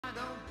I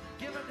don't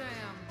give a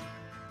damn.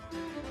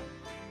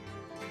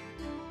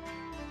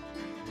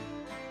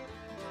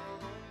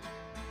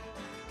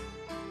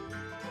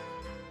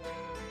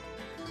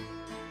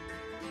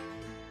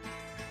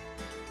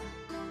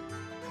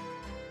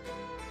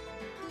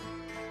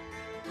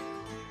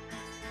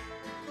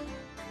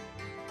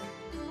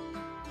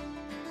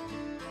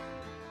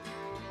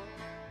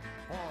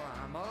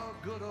 I'm a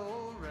good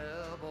old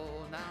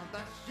rebel, now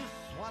that's just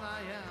what I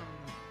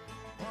am.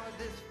 For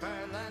this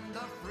fair land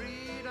of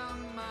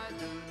freedom, I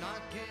do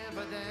not give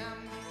a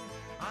damn.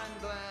 I'm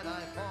glad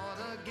I fought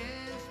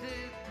against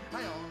it,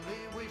 I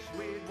only wish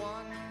we'd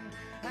won.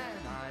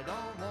 And I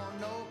don't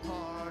want no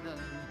pardon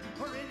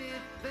for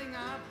anything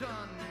I've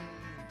done.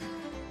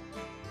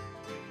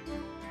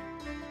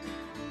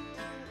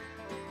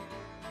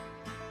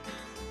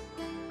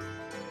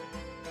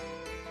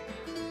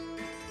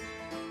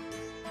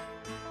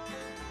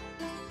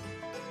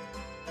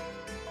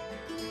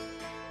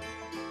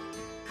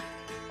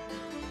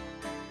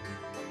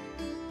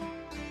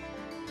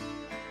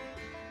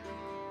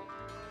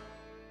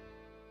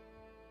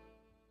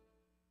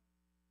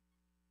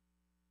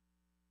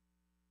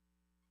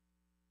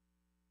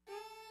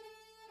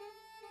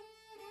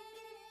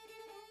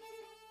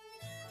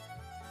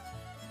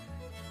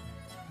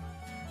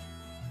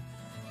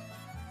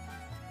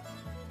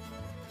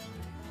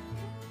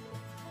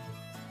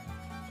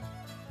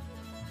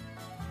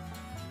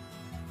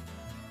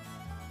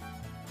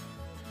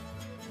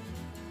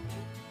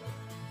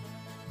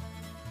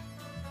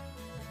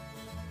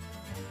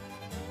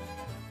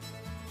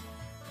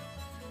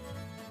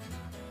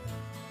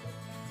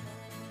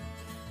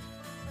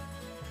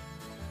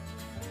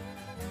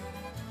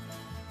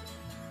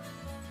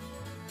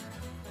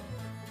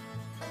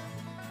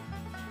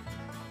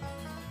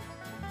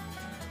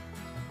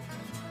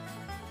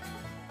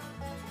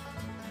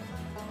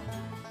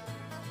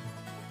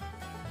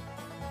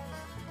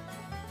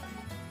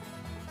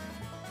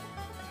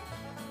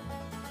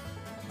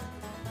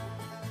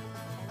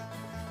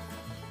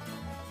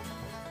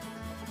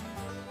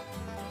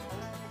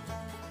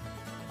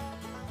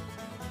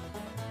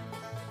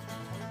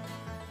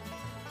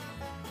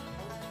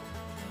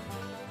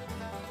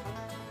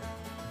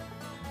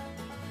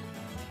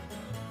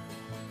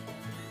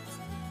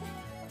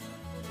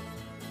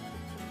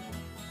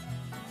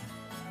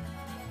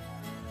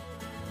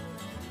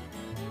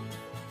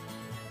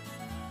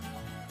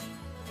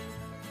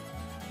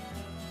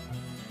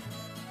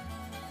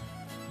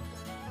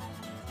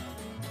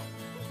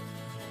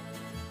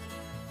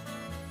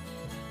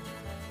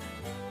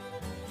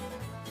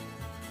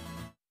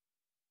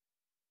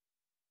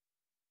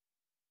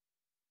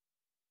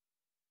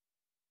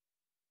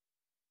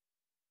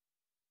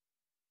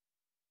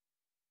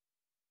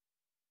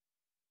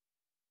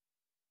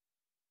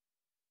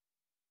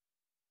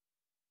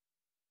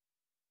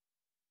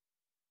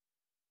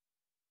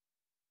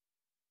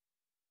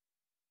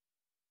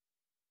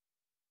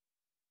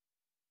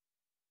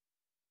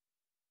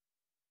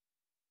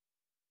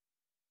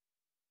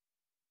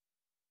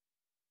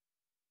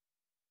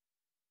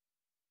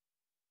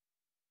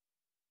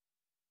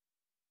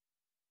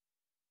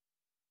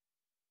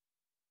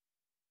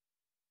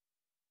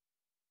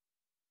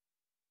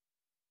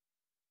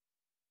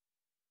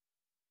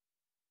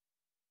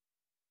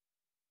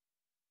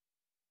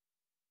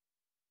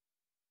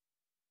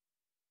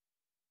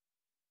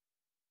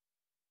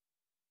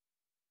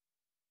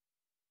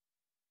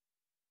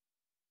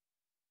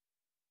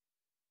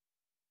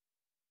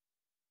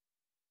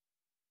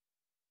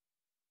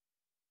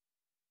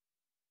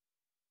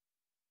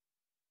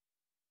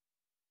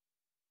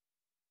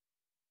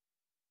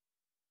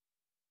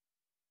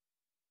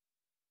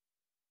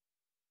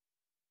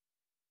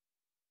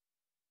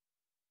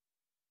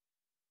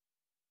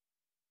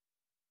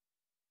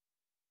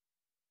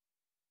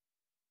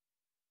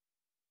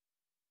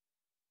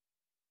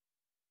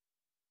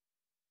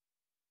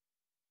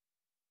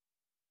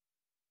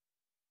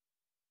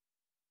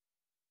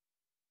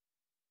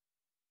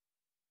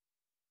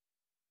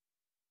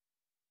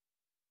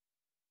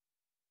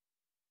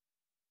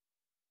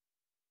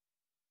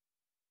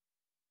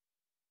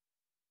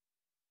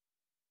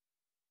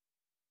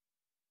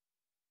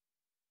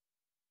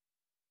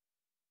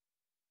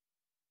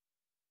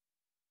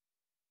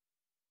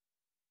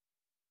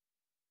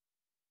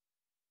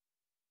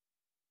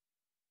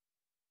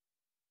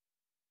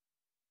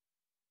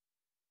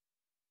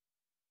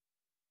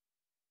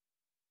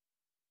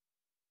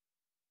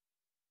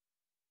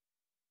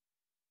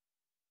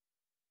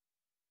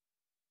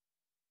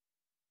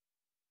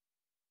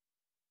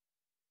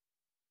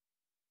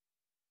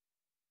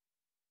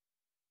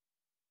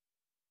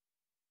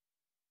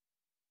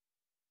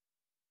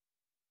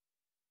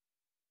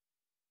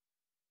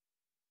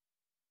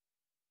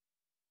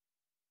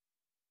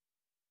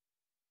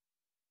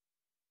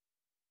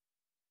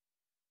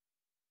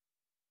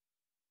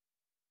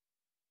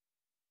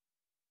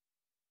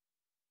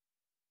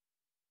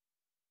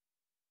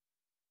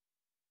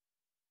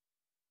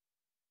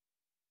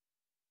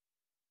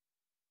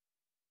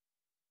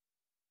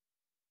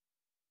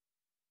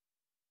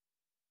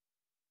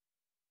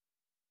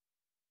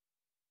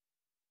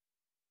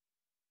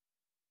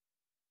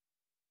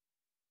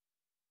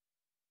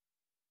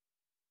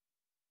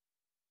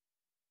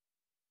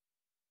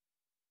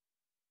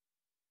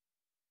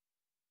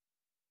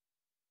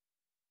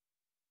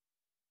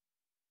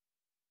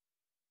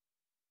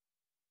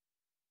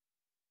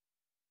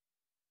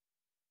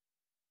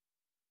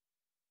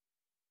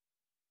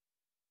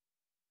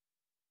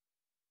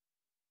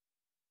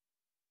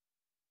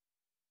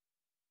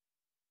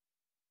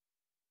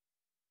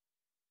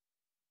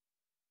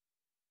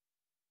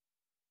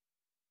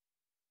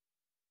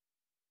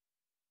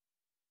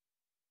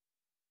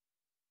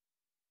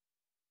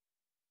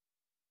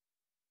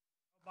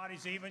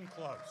 Nobody's even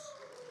close.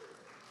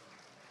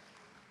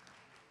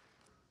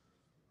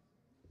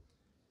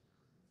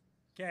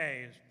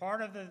 Okay, as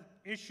part of the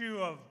issue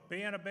of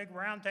being a big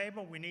round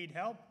table, we need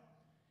help.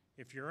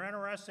 If you're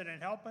interested in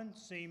helping,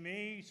 see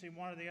me, see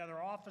one of the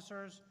other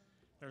officers.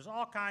 There's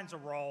all kinds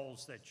of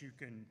roles that you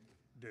can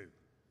do.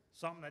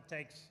 Something that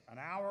takes an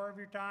hour of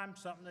your time,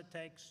 something that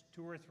takes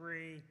 2 or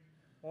 3,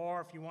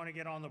 or if you want to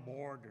get on the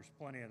board, there's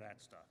plenty of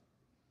that stuff.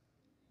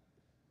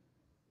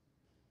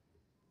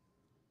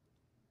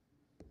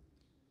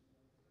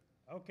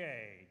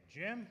 Okay,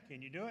 Jim,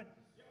 can you do it?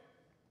 Yep.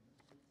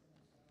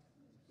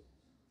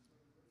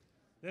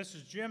 This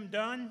is Jim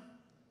Dunn.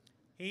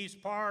 He's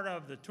part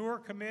of the tour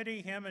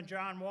committee, him and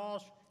John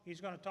Walsh. He's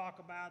going to talk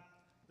about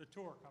the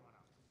tour coming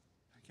up.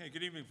 Okay,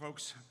 good evening,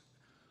 folks.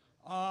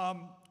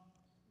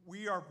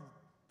 We are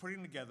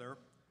putting together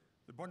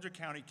the Brunswick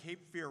County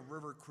Cape Fear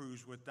River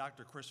Cruise with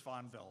Dr. Chris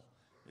Fonville.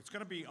 It's going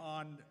to be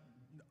on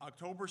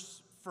October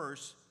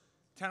 1st,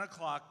 10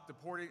 o'clock,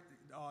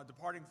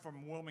 departing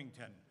from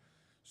Wilmington.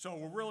 So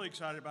we're really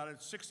excited about it.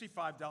 It's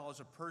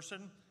 $65 a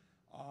person.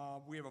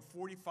 We have a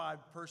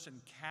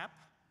 45-person cap.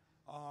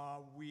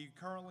 We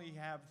currently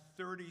have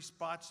 30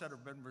 spots that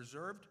have been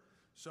reserved.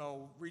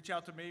 So reach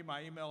out to me.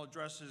 My email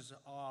address is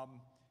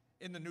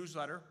in the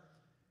newsletter,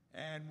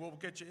 and we'll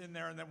get you in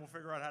there, and then we'll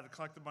figure out how to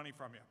collect the money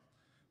from you.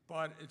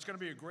 But it's going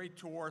to be a great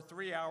tour,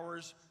 3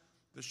 hours.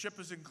 The ship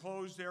is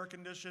enclosed,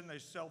 air-conditioned. They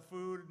sell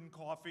food and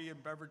coffee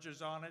and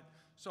beverages on it.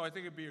 So I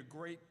think it'd be a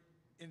great,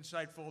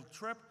 insightful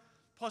trip.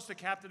 Plus, the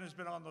captain has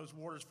been on those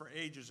waters for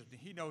ages, and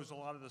he knows a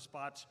lot of the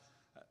spots,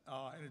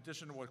 in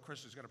addition to what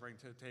Chris is going to bring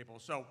to the table.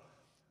 So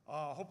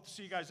hope to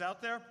see you guys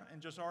out there,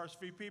 and just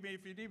RSVP me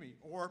if you need me.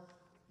 Or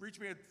reach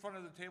me at the front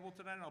of the table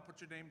tonight, and I'll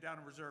put your name down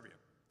and reserve you.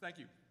 Thank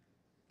you.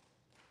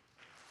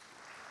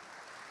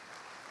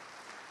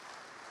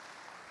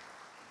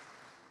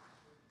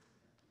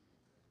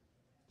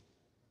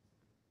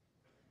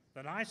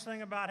 The nice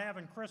thing about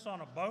having Chris on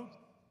a boat,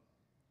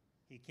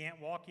 he can't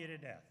walk you to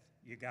death.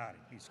 You got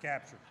it. He's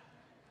captured.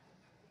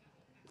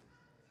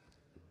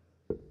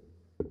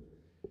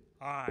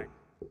 All right.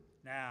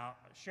 Now,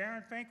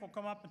 Sharon Fink will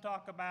come up and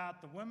talk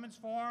about the Women's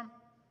Forum.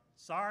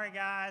 Sorry,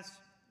 guys,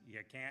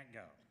 you can't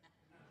go.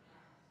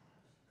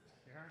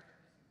 Sharon?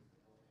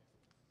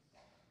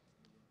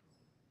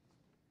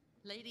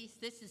 Ladies,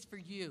 this is for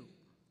you.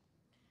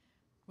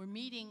 We're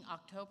meeting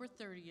October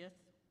 30th,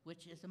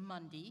 which is a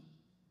Monday,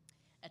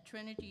 at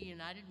Trinity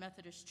United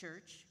Methodist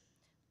Church.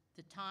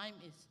 The time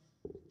is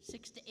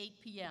 6 to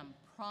 8 p.m.,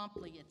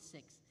 promptly at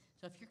 6.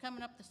 So if you're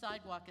coming up the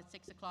sidewalk at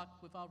 6 o'clock,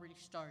 we've already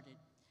started.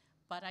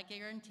 But I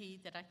guarantee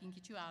that I can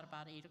get you out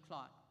about 8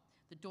 o'clock.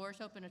 The doors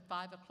open at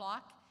 5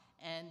 o'clock,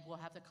 and we'll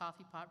have the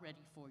coffee pot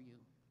ready for you.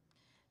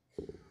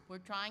 We're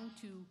trying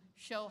to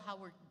show how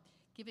we're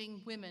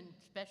giving women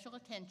special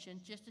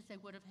attention, just as they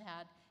would have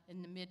had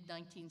in the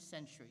mid-19th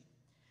century.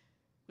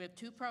 We have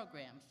 2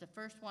 programs. The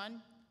first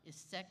one is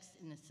Sex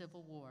in the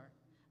Civil War.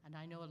 And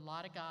I know a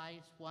lot of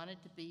guys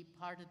wanted to be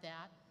part of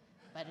that,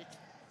 but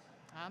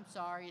I'm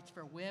sorry, it's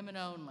for women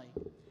only.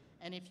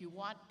 And if you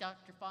want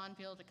Dr.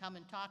 Fonville to come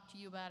and talk to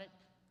you about it,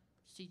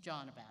 see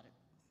John about it.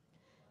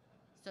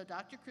 So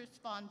Dr. Chris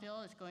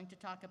Fonville is going to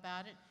talk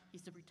about it.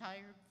 He's a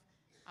retired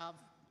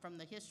from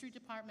the history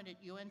department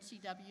at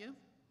UNCW,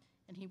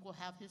 and he will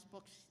have his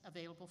books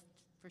available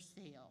for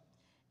sale.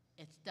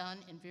 It's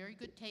done in very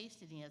good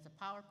taste, and he has a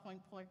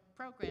PowerPoint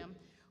program.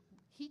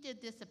 He did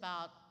this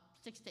about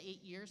 6 to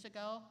 8 years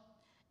ago,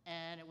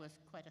 and it was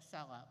quite a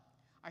sellout.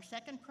 Our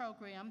second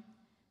program,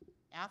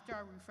 after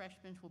our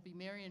refreshments, will be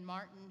Marion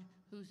Martin,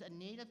 who's a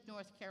native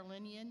North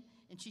Carolinian,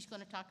 and she's going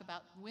to talk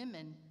about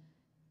women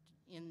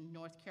in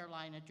North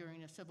Carolina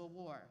during the Civil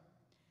War.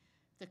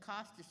 The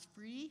cost is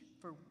free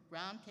for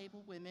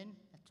roundtable women.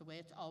 That's the way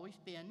it's always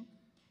been.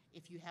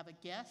 If you have a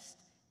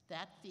guest,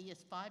 that fee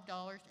is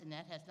 $5, and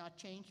that has not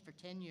changed for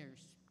 10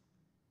 years.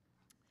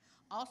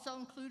 Also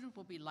included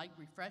will be light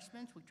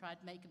refreshments. We tried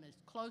to make them as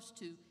close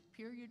to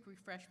period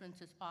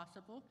refreshments as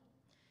possible.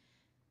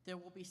 There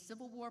will be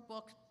Civil War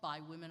books by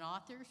women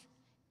authors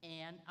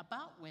and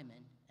about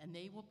women, and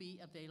they will be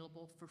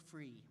available for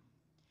free.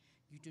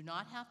 You do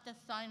not have to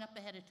sign up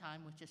ahead of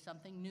time, which is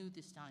something new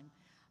this time,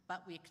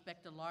 but we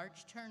expect a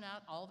large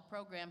turnout. All the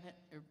program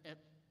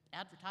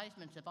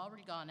advertisements have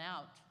already gone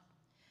out.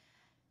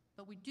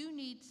 But we do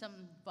need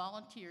some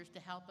volunteers to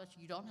help us.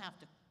 You don't have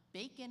to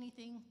bake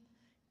anything.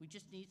 We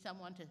just need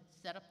someone to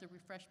set up the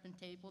refreshment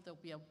table. There'll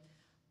be a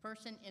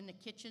person in the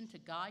kitchen to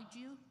guide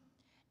you.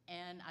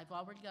 And I've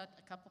already got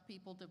a couple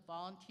people to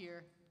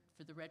volunteer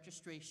for the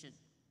registration.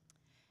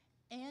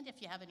 And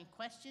if you have any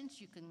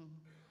questions, you can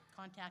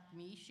contact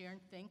me,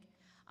 Sharon Fink.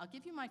 I'll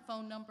give you my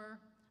phone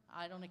number.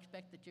 I don't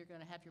expect that you're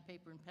going to have your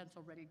paper and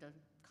pencil ready to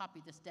copy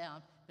this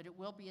down, but it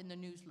will be in the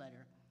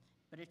newsletter.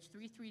 But it's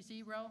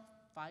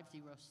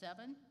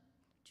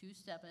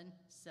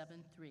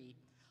 330-507-2773.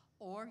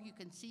 Or you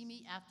can see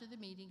me after the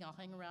meeting. I'll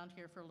hang around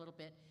here for a little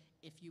bit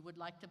if you would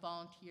like to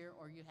volunteer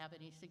or you have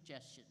any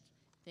suggestions.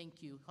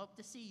 Thank you. Hope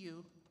to see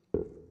you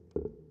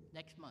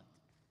next month.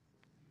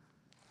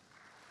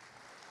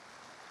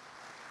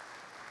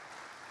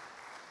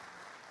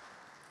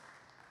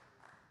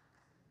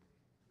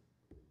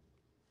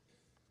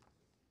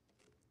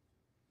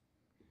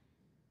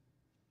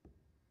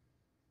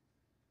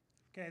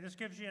 Okay, this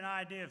gives you an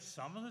idea of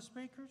some of the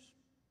speakers.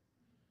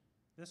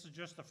 This is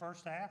just the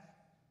first half.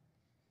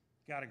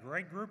 Got a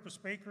great group of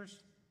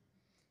speakers.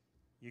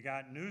 You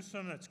got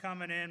Newsom that's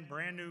coming in,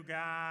 brand new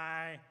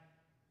guy,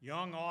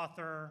 young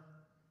author,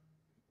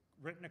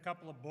 written a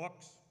couple of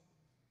books.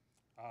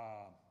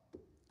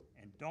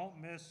 And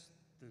don't miss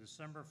the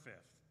December 5th,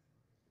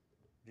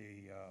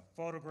 the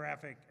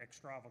photographic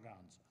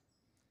extravaganza.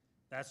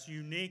 That's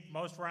unique.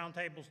 Most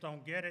roundtables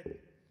don't get it.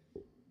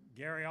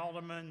 Gary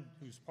Alderman,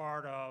 who's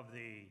part of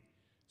the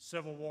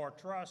Civil War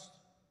Trust,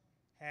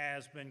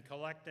 has been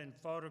collecting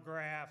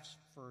photographs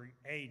for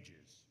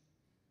ages.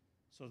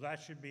 So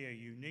that should be a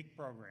unique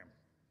program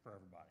for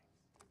everybody.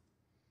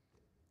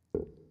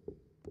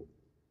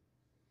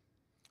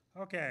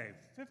 Okay,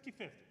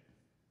 50-50.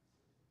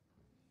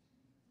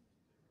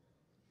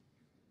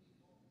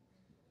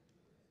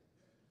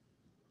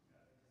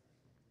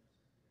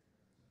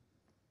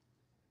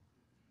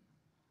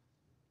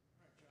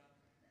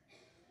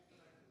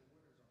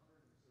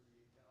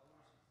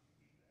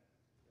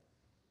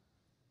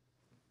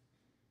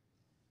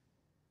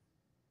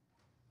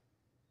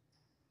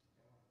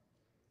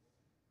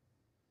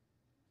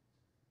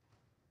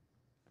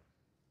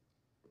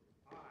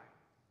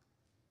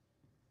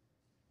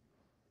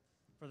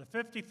 For the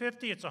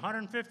 50-50, it's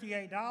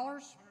 $158.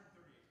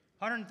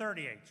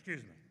 $138,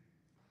 excuse me.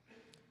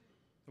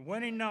 The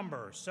winning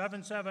number,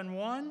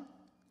 771-5403.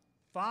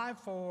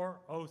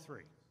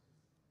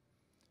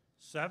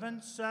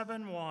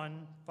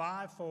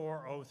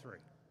 771-5403.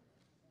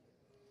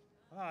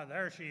 Ah,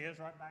 there she is,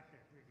 right back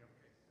there. Here you go.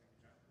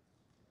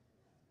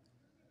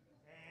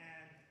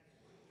 And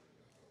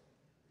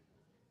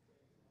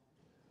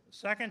the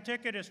second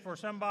ticket is for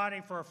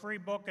somebody for a free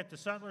book at the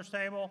Settlers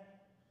Table.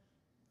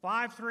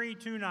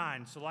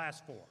 5329 is the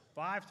last four.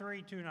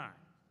 5329.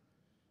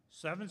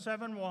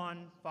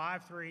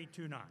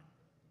 771-5329.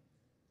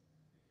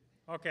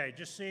 Okay,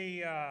 just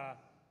see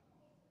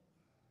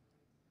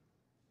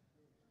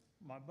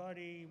my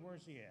buddy,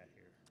 where's he at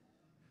here?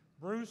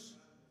 Bruce.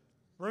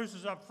 Bruce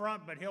is up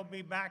front, but he'll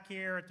be back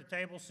here at the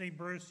table. See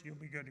Bruce, you'll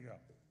be good to go.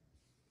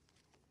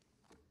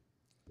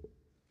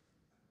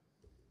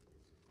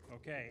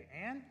 Okay,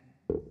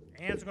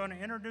 Ann's going to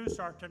introduce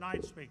our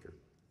tonight's speaker.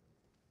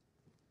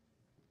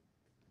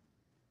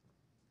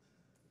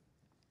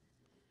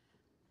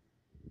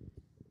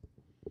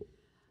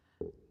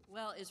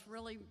 Well, it's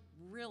really,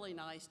 really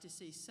nice to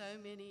see so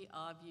many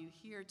of you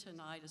here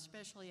tonight,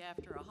 especially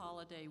after a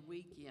holiday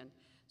weekend.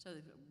 So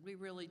we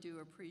really do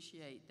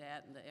appreciate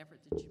that and the effort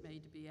that you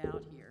made to be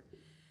out here.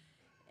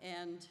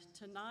 And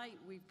tonight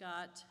we've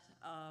got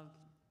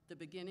the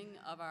beginning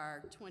of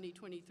our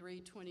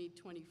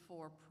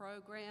 2023-2024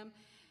 program.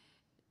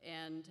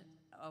 And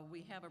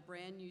we have a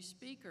brand new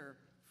speaker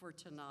for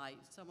tonight,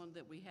 someone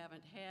that we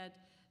haven't had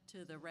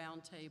to the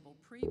round table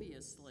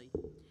previously.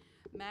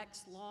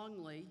 Max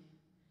Longley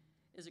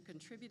is a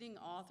contributing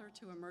author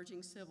to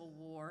emerging Civil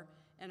War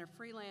and a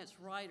freelance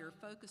writer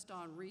focused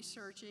on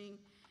researching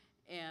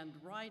and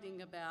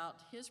writing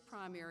about his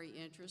primary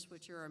interests,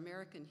 which are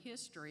American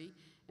history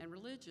and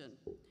religion.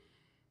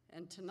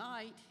 And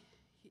tonight,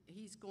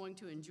 he's going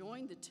to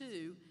join the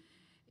two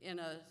in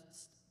a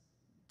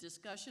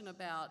discussion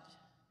about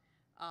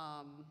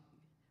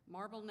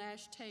Marble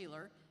Nash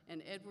Taylor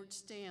and Edward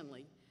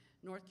Stanley,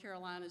 North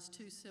Carolina's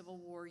two Civil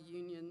War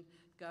Union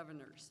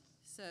governors.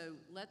 So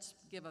let's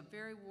give a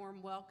very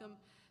warm welcome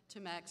to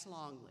Max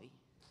Longley.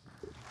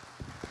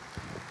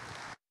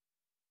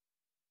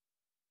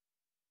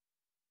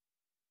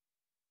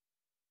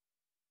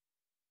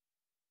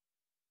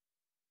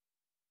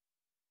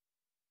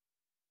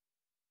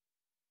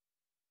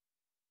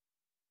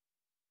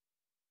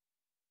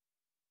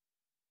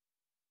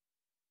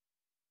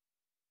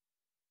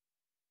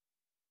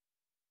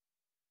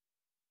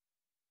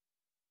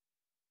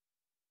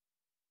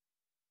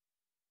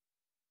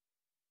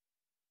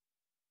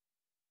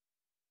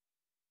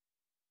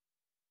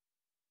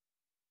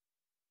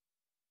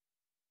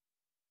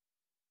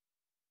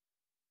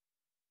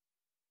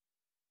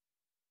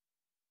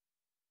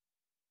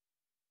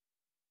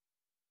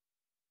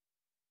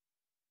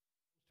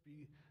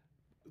 Be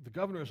the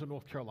governors of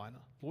North Carolina,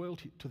 loyal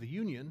to the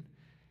Union,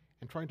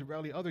 and trying to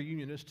rally other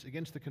Unionists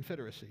against the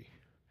Confederacy,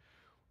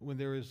 when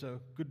there is a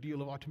good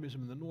deal of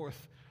optimism in the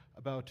North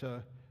about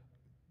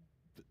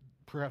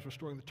perhaps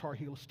restoring the Tar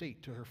Heel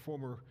state to her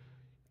former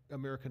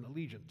American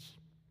allegiance.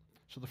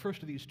 So the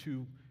first of these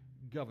two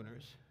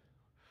governors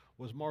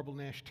was Marble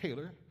Nash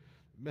Taylor,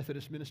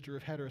 Methodist minister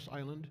of Hatteras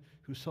Island,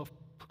 whose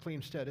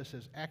self-proclaimed status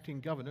as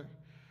acting governor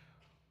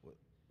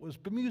was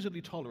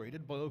bemusedly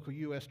tolerated by local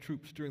U.S.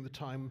 troops during the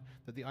time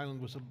that the island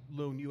was a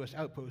lone U.S.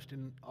 outpost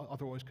in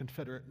otherwise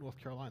Confederate North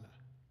Carolina.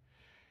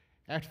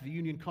 After the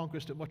Union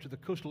conquest of much of the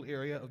coastal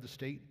area of the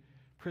state,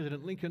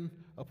 President Lincoln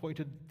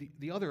appointed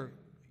the other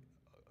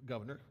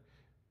governor,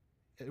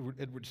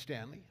 Edward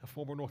Stanley, a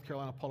former North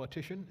Carolina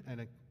politician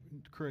and a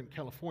current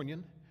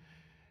Californian,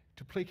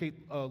 to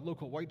placate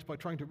local whites by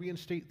trying to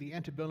reinstate the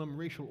antebellum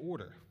racial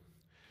order.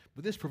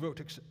 But this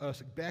provoked a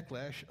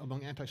backlash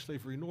among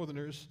anti-slavery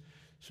Northerners,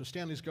 so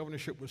Stanley's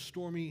governorship was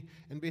stormy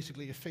and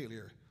basically a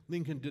failure.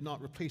 Lincoln did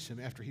not replace him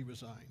after he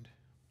resigned.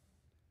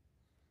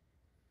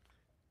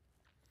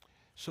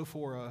 So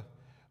for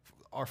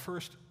our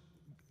first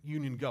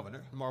Union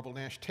governor, Marble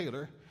Nash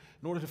Taylor,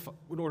 in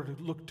order to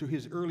look to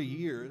his early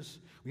years,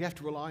 we have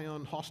to rely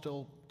on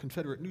hostile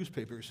Confederate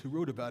newspapers who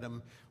wrote about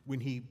him when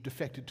he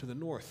defected to the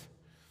North.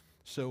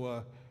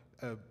 So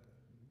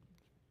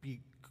we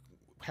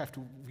have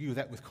to view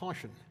that with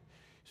caution.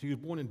 So he was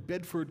born in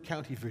Bedford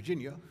County,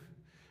 Virginia,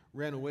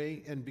 ran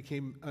away and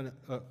became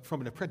from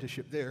an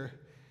apprenticeship there,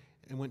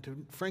 and went to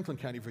Franklin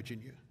County,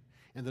 Virginia.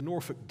 And the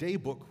Norfolk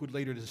Daybook would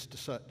later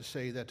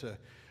say that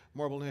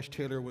Marble Nash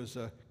Taylor was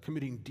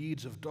committing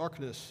deeds of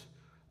darkness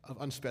of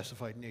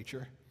unspecified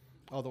nature,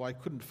 although I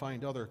couldn't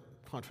find other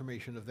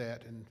confirmation of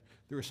that, and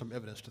there is some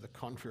evidence to the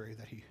contrary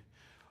that he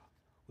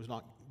was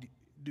not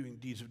doing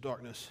deeds of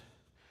darkness.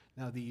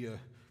 Now, the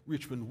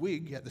Richmond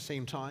Whig at the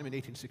same time in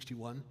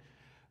 1861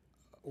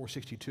 or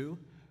 62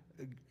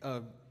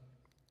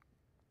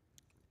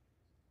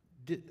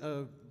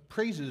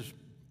 praises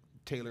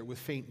Taylor with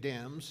faint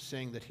damns,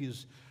 saying that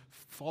his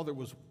father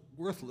was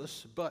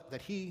worthless, but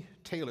that he,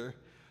 Taylor,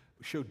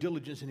 showed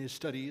diligence in his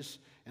studies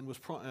and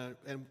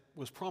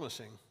was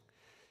promising.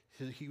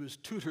 He was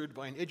tutored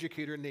by an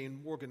educator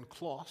named Morgan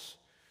Kloss,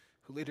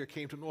 who later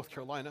came to North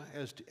Carolina,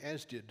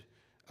 as did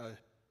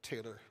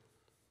Taylor.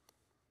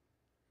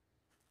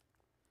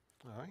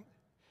 All right.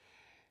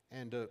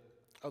 And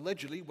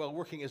allegedly, while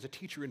working as a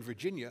teacher in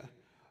Virginia,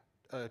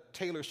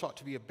 Taylor sought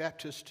to be a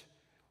Baptist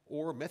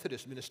or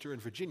Methodist minister in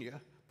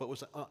Virginia,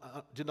 but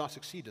did not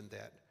succeed in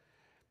that.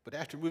 But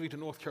after moving to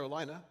North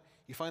Carolina,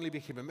 he finally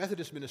became a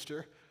Methodist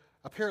minister,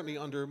 apparently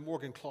under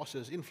Morgan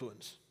Kloss's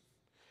influence,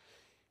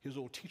 his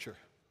old teacher.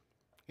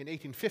 In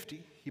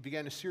 1850, he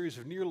began a series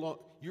of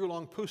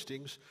year-long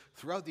postings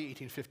throughout the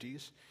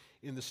 1850s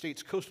in the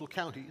state's coastal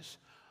counties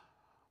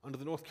under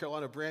the North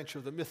Carolina branch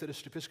of the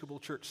Methodist Episcopal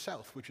Church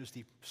South, which is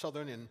the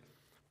southern and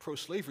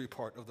pro-slavery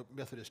part of the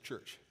Methodist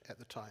Church at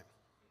the time.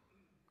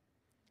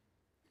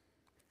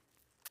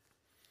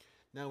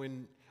 Now,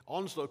 in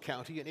Onslow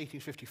County in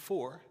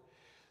 1854,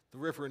 the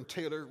Reverend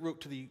Taylor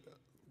wrote to the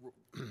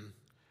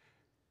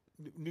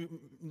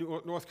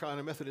North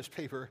Carolina Methodist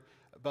paper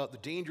about the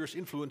dangerous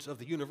influence of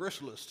the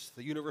Universalists,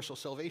 the Universal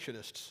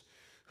Salvationists,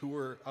 who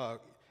were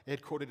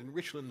headquartered in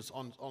Richland's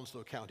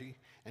Onslow County,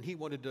 and he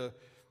wanted to,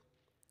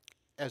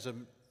 as a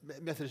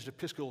Methodist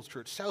Episcopal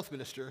Church South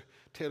minister,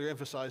 Taylor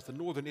emphasized the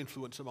northern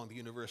influence among the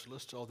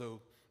Universalists, although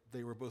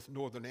they were both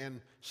northern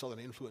and southern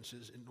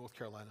influences in North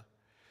Carolina.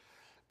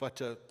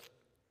 But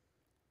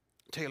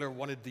Taylor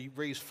wanted to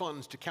raise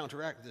funds to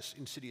counteract this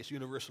insidious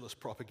Universalist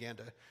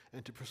propaganda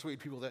and to persuade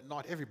people that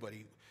not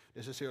everybody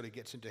necessarily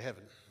gets into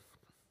heaven.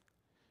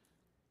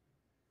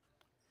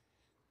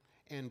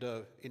 And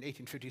in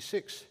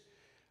 1856,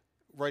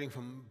 writing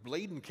from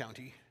Bladen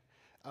County,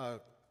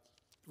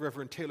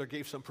 Reverend Taylor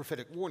gave some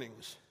prophetic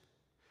warnings.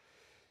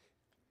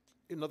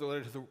 In another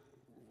letter to the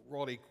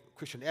Raleigh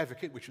Christian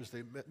Advocate, which was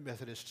the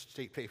Methodist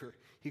state paper,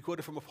 he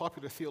quoted from a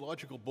popular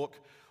theological book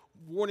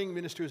warning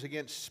ministers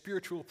against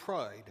spiritual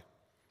pride,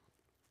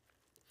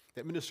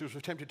 that ministers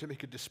were tempted to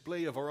make a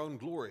display of our own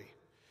glory.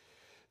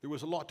 There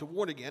was a lot to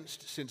warn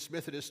against, since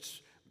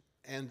Methodists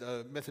and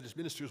Methodist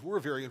ministers were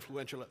very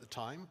influential at the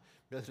time.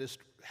 Methodists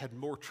had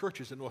more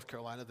churches in North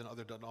Carolina than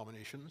other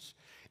denominations,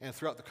 and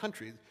throughout the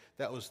country,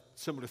 that was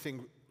similar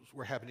things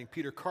were happening.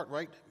 Peter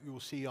Cartwright, you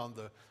will see on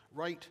the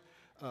right,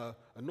 a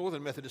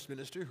Northern Methodist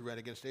minister who ran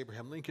against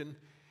Abraham Lincoln,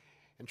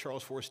 and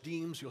Charles Forrest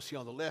Deems, you'll see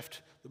on the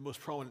left, the most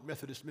prominent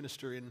Methodist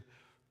minister in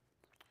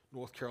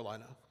North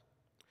Carolina.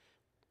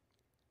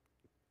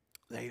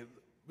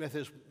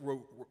 Methodists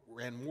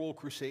ran moral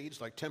crusades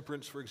like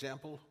temperance, for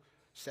example,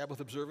 Sabbath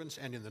observance,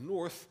 and in the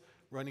North,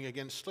 running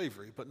against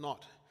slavery, but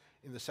not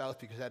in the South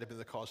because that had been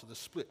the cause of the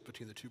split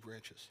between the two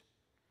branches.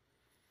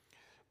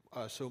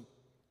 So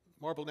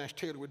Marble Nash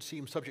Taylor would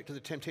seem subject to the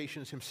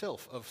temptations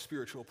himself of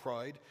spiritual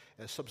pride,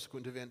 as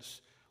subsequent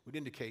events would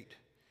indicate.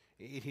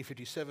 In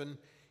 1857,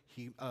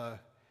 he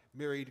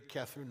married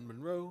Catherine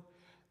Monroe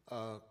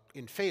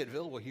in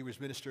Fayetteville, where he was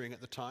ministering at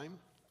the time.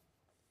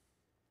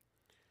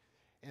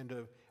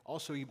 And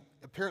also,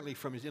 apparently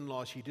from his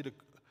in-laws, he did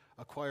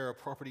acquire a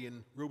property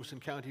in Robeson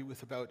County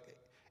with about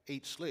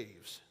 8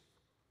 slaves.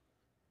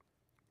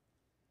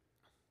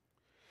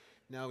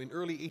 Now, in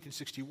early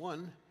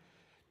 1861,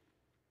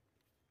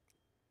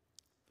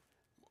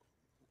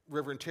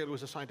 Reverend Taylor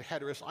was assigned to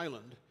Hatteras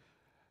Island.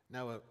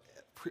 Now,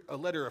 a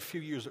letter a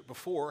few years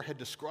before had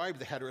described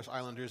the Hatteras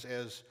Islanders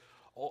as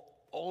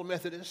all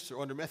Methodists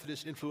or under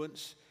Methodist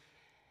influence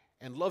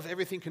and love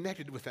everything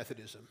connected with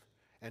Methodism,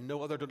 and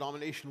no other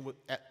denomination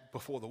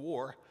before the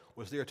war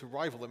was there to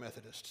rival the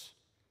Methodists.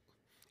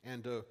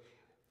 And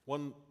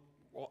one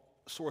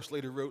source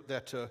later wrote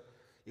that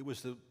it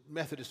was the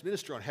Methodist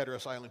minister on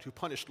Hatteras Island who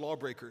punished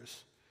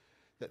lawbreakers,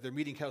 that their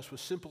meeting house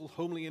was simple,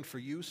 homely, and for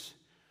use,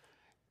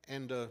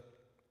 and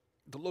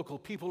the local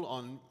people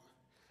on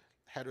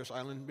Hatteras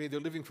Island made their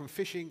living from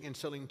fishing and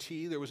selling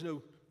tea. There was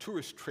no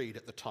tourist trade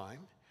at the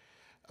time.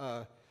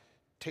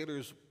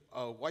 Taylor's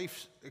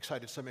wife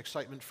excited some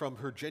excitement from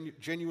her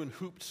genuine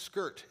hooped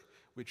skirt,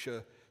 which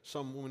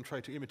some women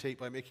tried to imitate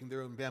by making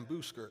their own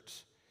bamboo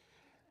skirts.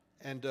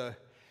 And the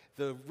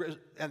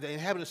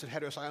inhabitants of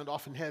Hatteras Island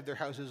often had their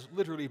houses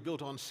literally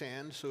built on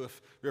sand, so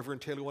if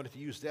Reverend Taylor wanted to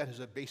use that as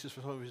a basis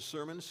for some of his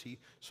sermons, he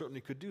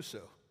certainly could do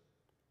so.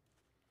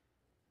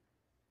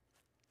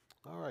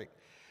 All right.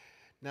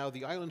 Now,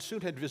 the island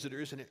soon had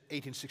visitors in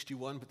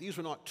 1861, but these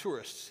were not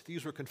tourists.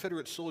 These were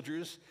Confederate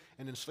soldiers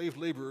and enslaved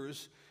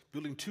laborers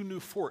building 2 new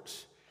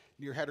forts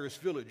near Hatteras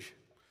village,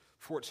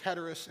 Forts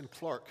Hatteras and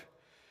Clark,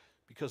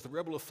 because the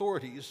rebel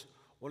authorities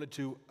wanted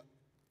to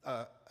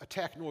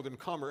attack northern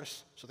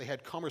commerce, so they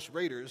had commerce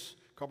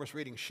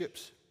raiding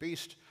ships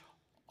based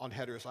on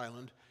Hatteras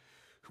Island,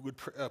 who would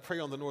prey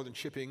on the northern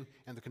shipping,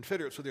 and the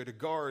Confederates were there to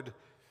guard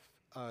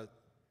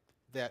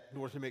that in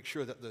order to make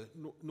sure that the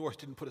North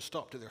didn't put a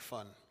stop to their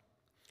fun.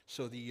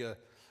 So the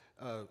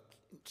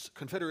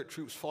Confederate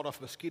troops fought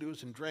off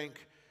mosquitoes and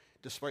drank,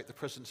 despite the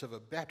presence of a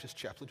Baptist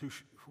chaplain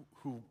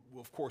who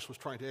of course, was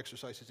trying to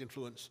exercise his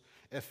influence,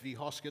 F.V.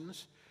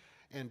 Hoskins.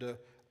 And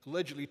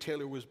allegedly,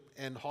 Taylor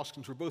and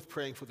Hoskins were both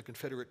praying for the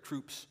Confederate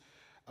troops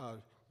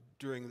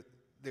during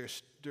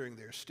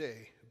their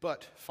stay.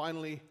 But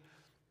finally,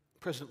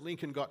 President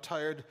Lincoln got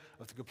tired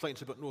of the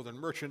complaints about northern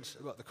merchants,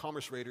 about the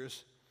commerce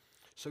raiders,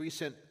 so he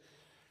sent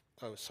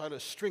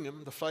Silas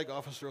Stringham, the flag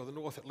officer of the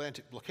North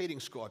Atlantic Blockading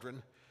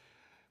Squadron,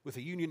 with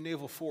a Union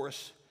naval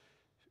force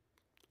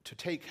to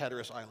take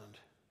Hatteras Island.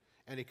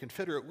 And a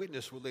Confederate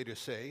witness would later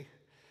say,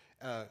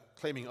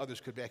 claiming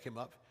others could back him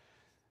up,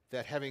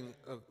 that having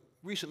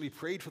recently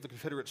prayed for the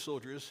Confederate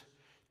soldiers,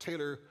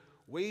 Taylor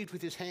waved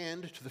with his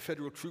hand to the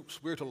Federal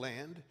troops where to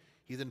land.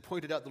 He then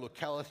pointed out the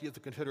locality of the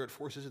Confederate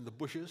forces in the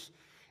bushes,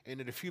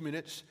 and in a few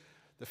minutes,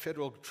 the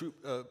Federal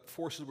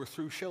forces were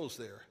through shells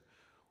there.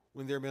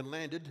 When their men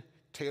landed,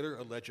 Taylor,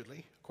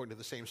 allegedly, according to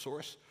the same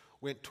source,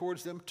 went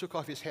towards them, took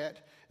off his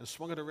hat, and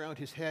swung it around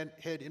his head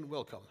in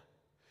welcome.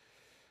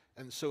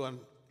 And so,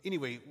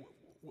 anyway,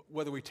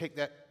 whether we take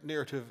that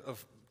narrative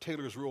of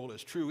Taylor's role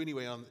as true,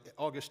 anyway, on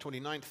August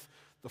 29th,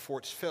 the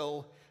forts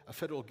fell. A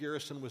Federal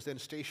garrison was then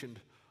stationed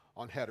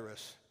on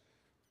Hatteras.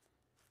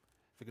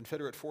 The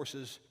Confederate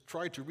forces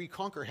tried to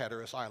reconquer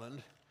Hatteras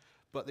Island,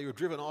 but they were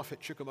driven off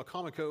at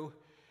Chickamaucomico.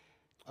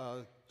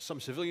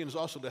 Some civilians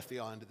also left the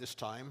island at this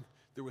time.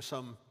 There was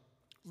some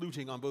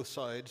looting on both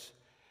sides,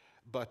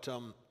 but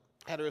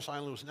Hatteras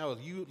Island was now a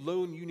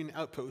lone Union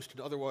outpost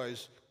in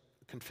otherwise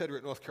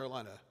Confederate North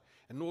Carolina.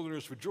 And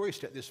Northerners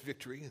rejoiced at this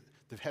victory,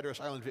 the Hatteras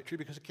Island victory,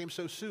 because it came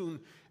so soon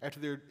after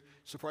their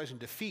surprising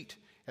defeat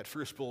at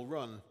First Bull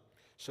Run.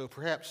 So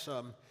perhaps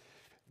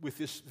with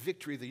this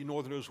victory, the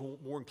Northerners were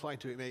more inclined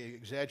to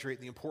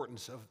exaggerate the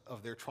importance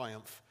of their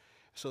triumph.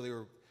 So they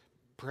were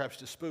perhaps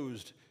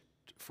disposed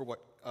for what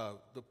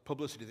the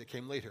publicity that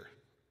came later.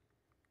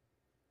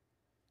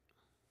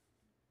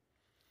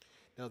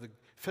 Now, the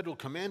Federal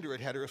commander at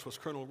Hatteras was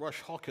Colonel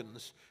Rush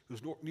Hawkins,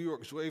 whose New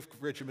York Zouave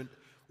regiment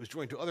was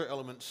joined to other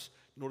elements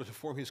in order to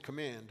form his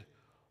command.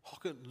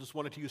 Hawkins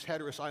wanted to use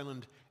Hatteras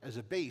Island as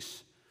a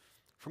base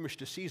from which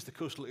to seize the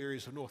coastal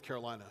areas of North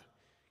Carolina.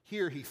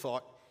 Here, he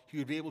thought, he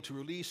would be able to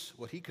release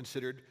what he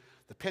considered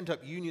the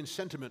pent-up Union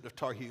sentiment of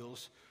Tar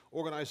Heels,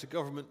 organize a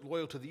government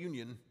loyal to the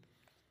Union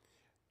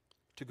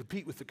to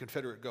compete with the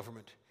Confederate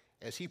government.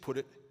 As he put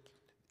it,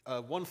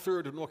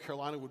 1/3 of North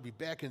Carolina would be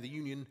back in the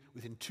Union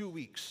within 2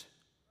 weeks.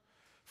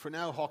 For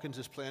now,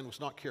 Hawkins's plan was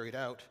not carried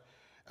out,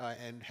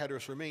 and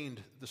Hatteras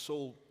remained the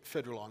sole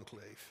federal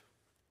enclave.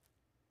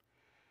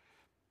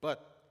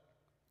 But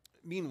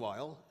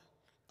meanwhile,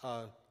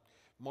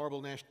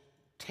 Marble Nash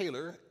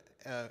Taylor,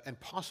 and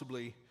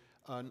possibly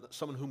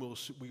someone whom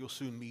we will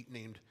soon meet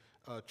named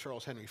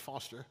Charles Henry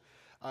Foster,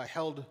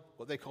 held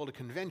what they called a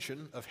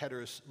convention of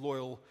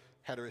loyal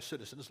Hatteras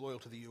citizens, loyal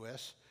to the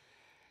U.S.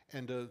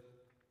 And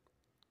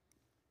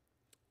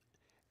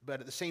but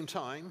at the same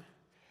time,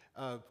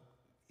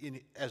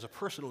 as a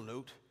personal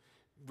note,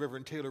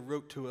 Reverend Taylor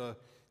wrote to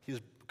his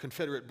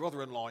Confederate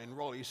brother-in-law in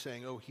Raleigh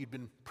saying, he'd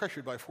been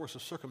pressured by force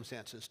of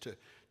circumstances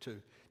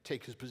to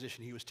take his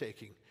position he was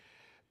taking.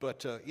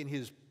 But in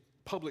his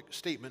public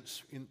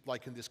statements,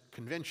 like in this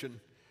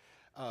convention,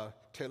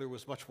 Taylor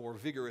was much more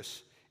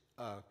vigorous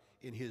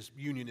in his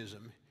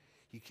unionism.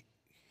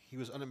 He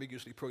was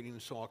unambiguously pro-union.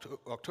 So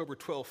October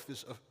 12th,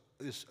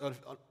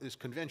 this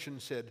convention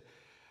said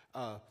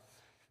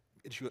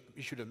it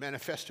issued a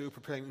manifesto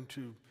preparing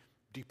to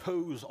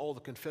depose all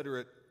the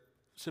Confederate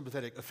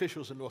sympathetic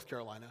officials in North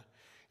Carolina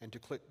and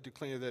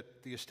declare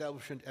that the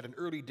establishment at an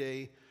early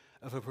day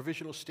of a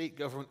provisional state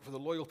government for the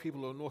loyal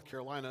people of North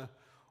Carolina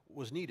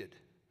was needed.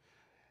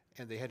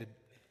 And they had a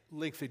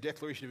lengthy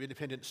Declaration of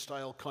Independence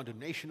style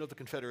condemnation of the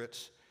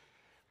Confederates,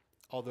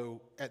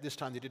 although at this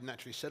time they didn't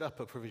actually set up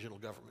a provisional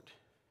government.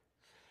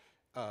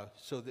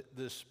 So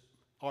this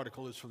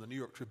article is from the New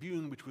York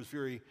Tribune, which was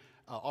very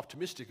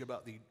optimistic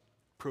about the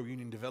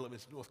pro-union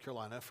developments in North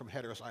Carolina from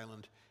Hatteras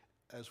Island,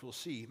 as we'll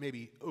see,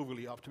 maybe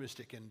overly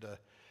optimistic.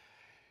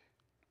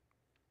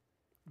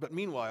 But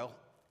meanwhile,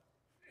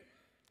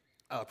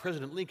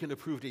 President Lincoln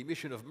approved a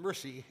mission of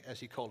mercy, as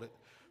he called it,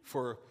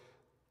 for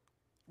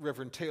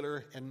Reverend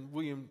Taylor and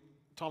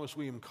Thomas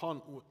William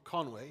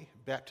Conway,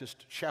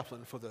 Baptist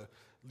chaplain for the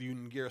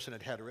Union garrison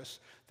at Hatteras.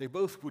 They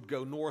both would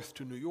go north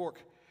to New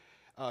York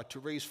to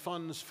raise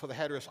funds for the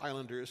Hatteras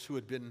Islanders who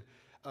had been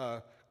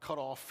cut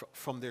off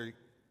from their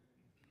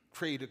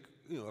trade,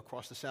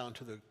 across the Sound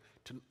to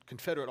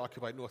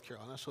Confederate-occupied North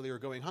Carolina, so they were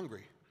going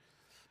hungry.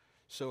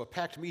 So a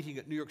packed meeting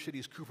at New York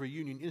City's Cooper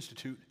Union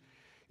Institute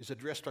is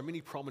addressed by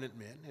many prominent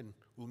men, and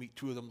we'll meet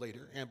two of them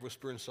later, Ambrose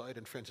Burnside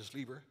and Francis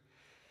Lieber.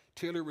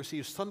 Taylor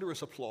receives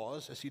thunderous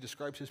applause as he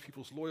describes his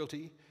people's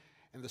loyalty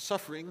and the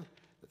suffering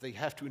that they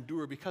have to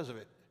endure because of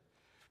it.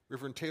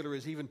 Reverend Taylor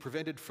is even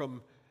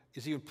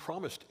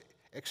promised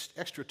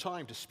extra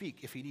time to speak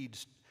if he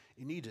needs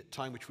it,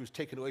 time which was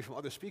taken away from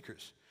other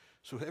speakers.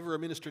 So if ever a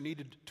minister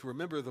needed to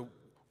remember the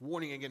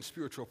warning against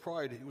spiritual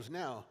pride, it was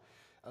now.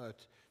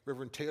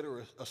 Reverend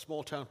Taylor, a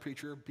small-town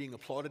preacher, being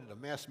applauded at a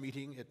mass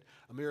meeting at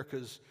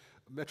America's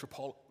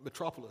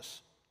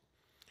metropolis.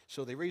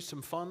 So they raised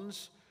some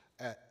funds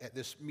at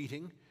this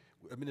meeting,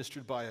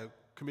 administered by a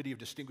committee of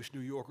distinguished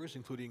New Yorkers,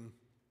 including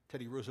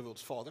Teddy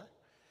Roosevelt's father.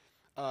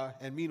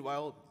 And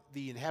meanwhile,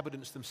 the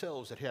inhabitants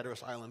themselves at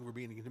Hatteras Island were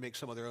beginning to make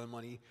some of their own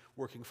money,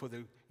 working for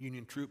the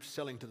Union troops,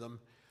 selling to them.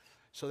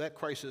 So that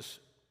crisis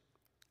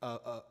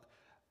of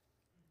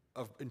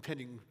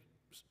impending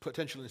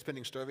potential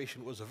impending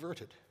starvation was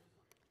averted.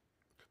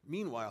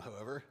 Meanwhile,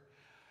 however,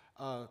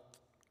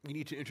 we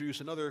need to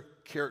introduce another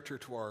character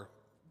to our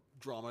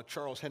drama,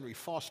 Charles Henry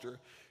Foster,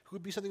 who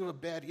would be something of a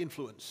bad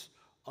influence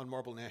on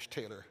Marble Nash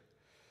Taylor.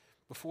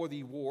 Before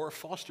the war,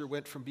 Foster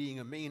went from being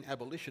a Maine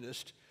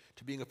abolitionist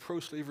to being a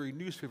pro-slavery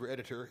newspaper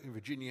editor in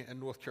Virginia and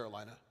North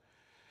Carolina.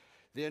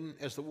 Then,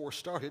 as the war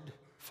started,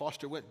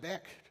 Foster went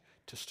back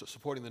to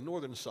supporting the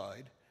northern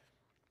side.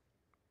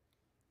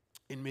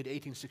 In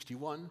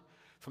mid-1861,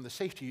 from the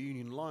safety of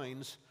Union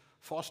lines,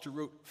 Foster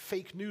wrote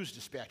fake news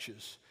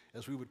dispatches,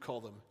 as we would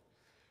call them,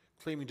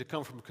 claiming to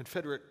come from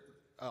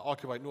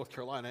Confederate-occupied North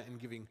Carolina and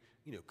giving,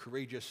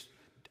 courageous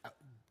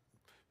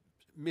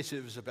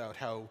missives about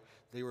how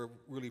they were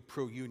really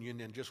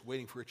pro-Union and just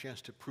waiting for a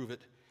chance to prove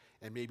it,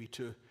 and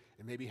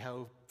maybe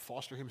how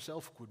Foster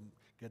himself could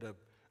get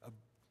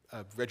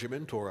a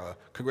regiment or a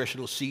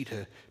congressional seat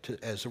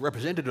as a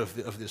representative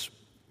of this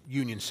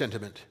Union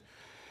sentiment.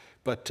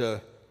 But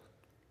the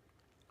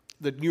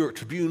New York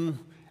Tribune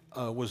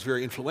was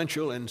very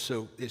influential, and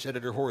so its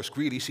editor, Horace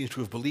Greeley, seems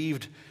to have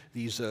believed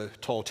these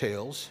tall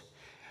tales,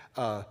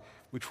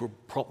 which were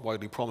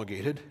widely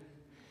promulgated.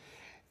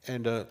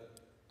 And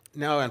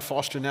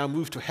Foster now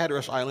moved to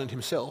Hatteras Island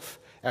himself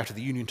after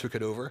the Union took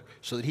it over,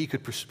 so that he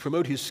could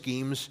promote his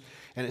schemes.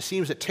 And it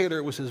seems that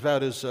Taylor was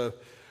about as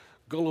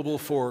gullible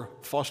for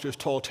Foster's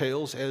tall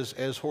tales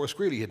as Horace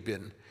Greeley had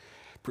been,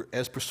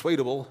 as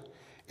persuadable,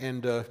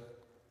 and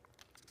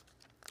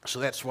so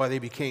that's why they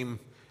became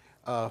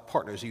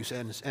partners.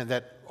 And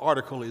that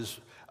article is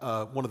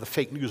one of the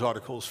fake news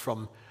articles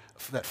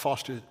that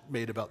Foster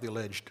made about the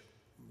alleged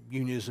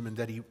Unionism and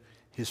that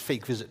his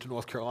fake visit to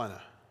North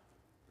Carolina.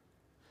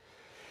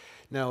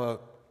 Now,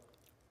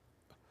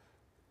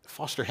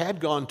 Foster had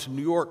gone to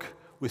New York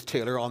with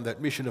Taylor on that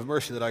mission of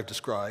mercy that I've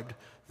described,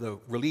 the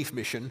relief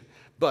mission,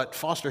 but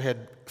Foster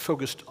had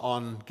focused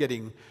on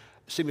getting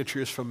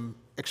signatures from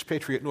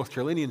expatriate North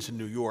Carolinians in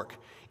New York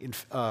in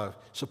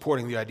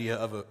supporting the idea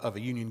of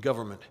a Union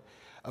government,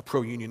 a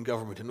pro-Union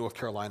government in North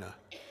Carolina.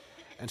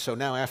 And so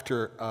now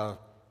after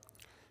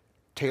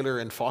Taylor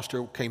and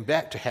Foster came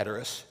back to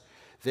Hatteras,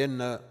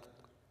 then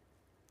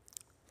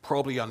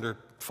probably under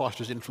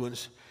Foster's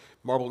influence,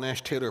 Marble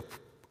Nash Taylor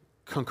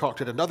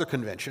concocted another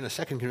convention, a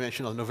second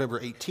convention on November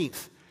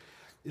 18th.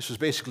 This was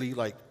basically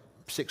like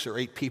 6 or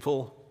 8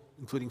 people,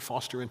 including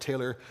Foster and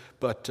Taylor,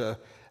 but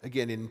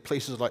again, in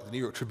places like the New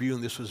York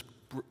Tribune, this was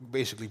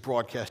basically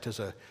broadcast as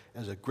a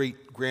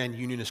great grand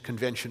Unionist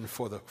convention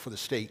for the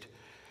state.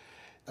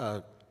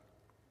 And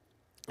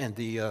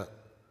the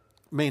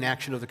main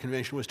action of the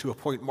convention was to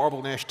appoint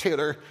Marble Nash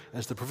Taylor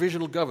as the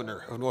provisional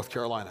governor of North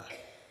Carolina.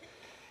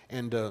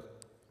 And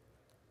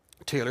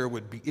Taylor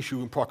would be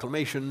issuing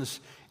proclamations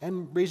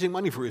and raising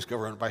money for his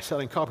government by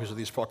selling copies of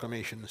these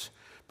proclamations.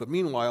 But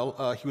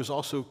meanwhile, he was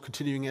also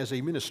continuing as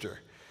a minister.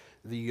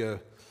 The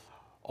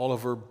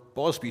Oliver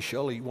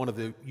Bosbyshell, one of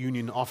the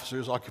Union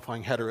officers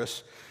occupying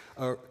Hatteras,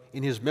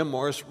 in his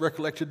memoirs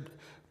recollected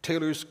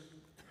Taylor's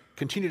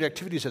continued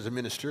activities as a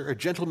minister, a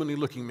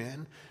gentlemanly-looking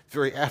man,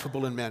 very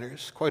affable in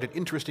manners, quite an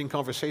interesting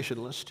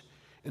conversationalist,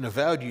 an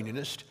avowed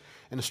Unionist,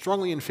 and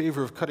strongly in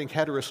favor of cutting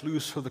Hatteras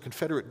loose from the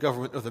Confederate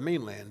government of the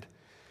mainland.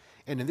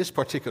 And in this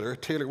particular,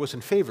 Taylor was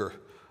in favor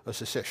of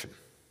secession.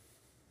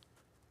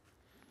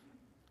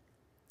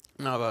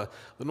 Now,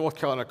 the North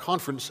Carolina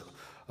Conference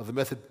of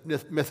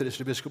the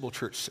Methodist Episcopal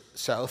Church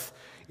South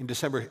in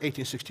December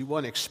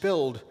 1861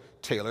 expelled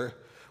Taylor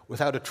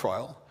without a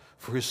trial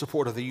for his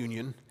support of the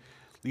Union,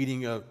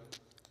 leading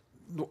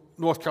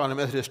North Carolina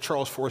Methodist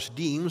Charles Forrest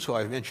Deems, who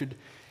I've mentioned,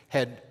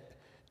 had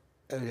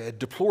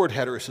deplored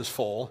Hatteras's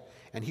fall,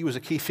 and he was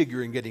a key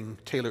figure in getting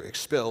Taylor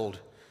expelled.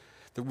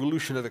 The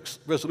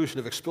resolution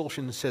of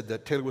expulsion said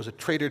that Taylor was a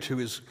traitor to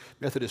his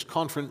Methodist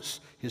conference,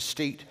 his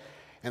state,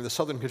 and the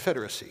Southern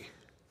Confederacy.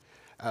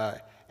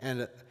 And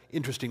an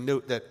interesting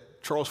note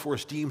that Charles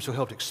Forrest Deems, who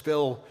helped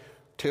expel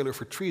Taylor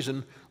for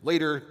treason,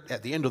 later,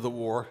 at the end of the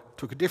war,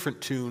 took a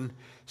different tune,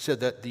 said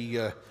that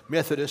the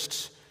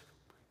Methodists,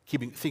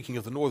 thinking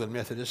of the Northern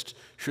Methodists,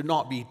 should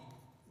not be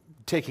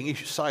taking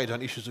sides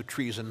on issues of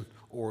treason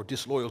or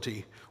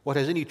disloyalty. What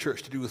has any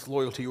church to do with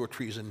loyalty or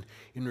treason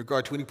in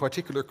regard to any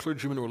particular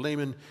clergyman or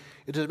layman?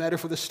 It is a matter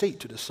for the state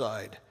to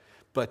decide.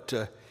 But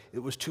it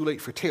was too late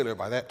for Taylor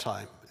by that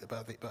time.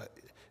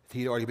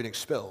 He had already been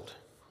expelled.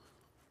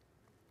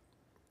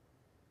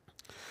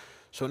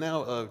 So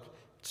now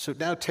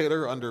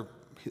Taylor, under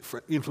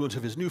influence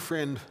of his new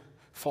friend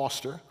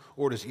Foster,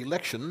 orders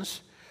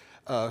elections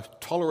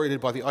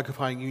tolerated by the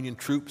occupying Union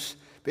troops.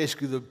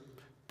 Basically, the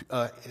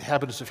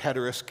inhabitants of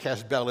Hatteras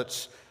cast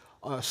ballots,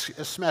 a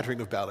smattering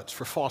of ballots,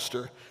 for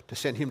Foster to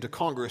send him to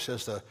Congress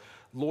as the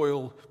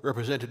loyal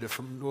representative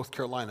from North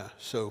Carolina.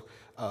 So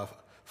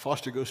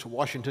Foster goes to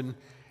Washington,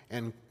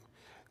 and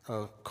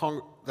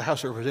the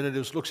House of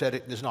Representatives looks at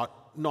it and is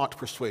not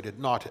persuaded,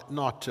 not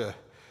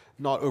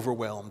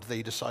overwhelmed.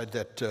 They decide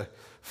that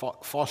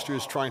Foster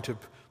is trying to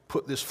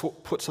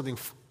put something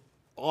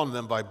on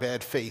them by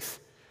bad faith,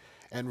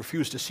 and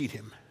refuse to seat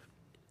him.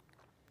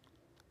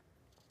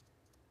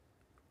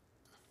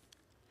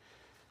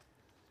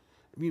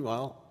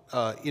 Meanwhile,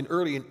 in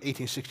early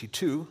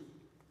 1862,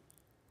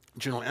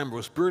 General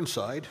Ambrose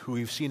Burnside, who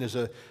we've seen as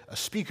a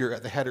speaker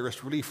at the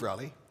Hatteras Relief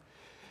Rally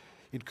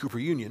in Cooper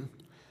Union,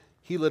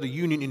 he led a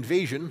Union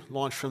invasion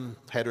launched from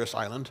Hatteras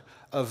Island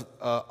of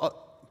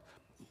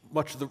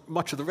much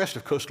of the rest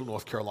of coastal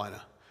North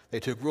Carolina. They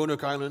took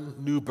Roanoke Island,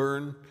 New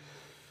Bern,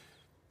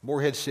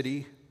 Morehead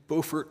City,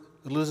 Beaufort,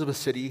 Elizabeth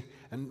City,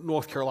 and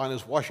North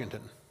Carolina's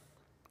Washington.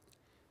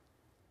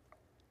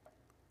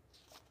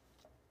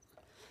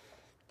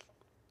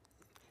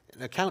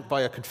 An account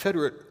by a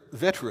Confederate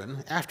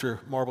veteran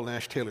after Marble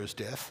Nash Taylor's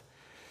death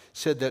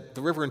said that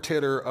the Reverend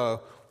Taylor,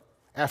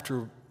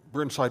 after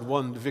Burnside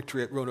won the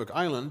victory at Roanoke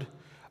Island,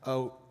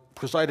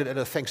 presided at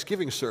a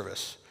Thanksgiving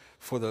service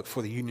for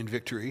the Union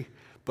victory,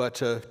 but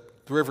the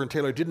Reverend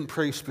Taylor didn't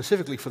pray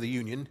specifically for the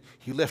Union.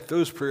 He left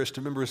those prayers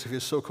to members of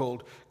his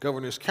so-called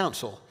Governor's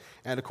Council.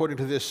 And according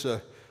to this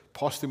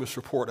posthumous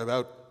report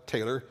about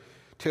Taylor,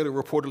 Taylor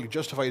reportedly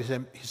justified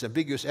his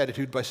ambiguous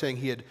attitude by saying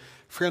he had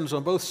friends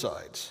on both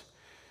sides.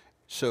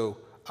 So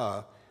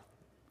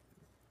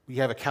we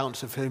have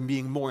accounts of him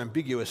being more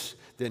ambiguous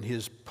than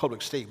his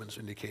public statements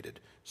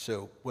indicated.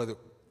 So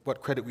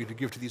what credit we to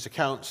give to these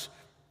accounts,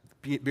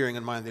 bearing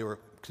in mind they were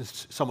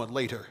somewhat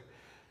later.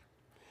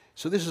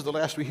 So this is the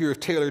last we hear of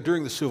Taylor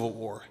during the Civil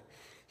War.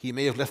 He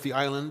may have left the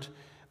island.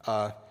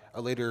 A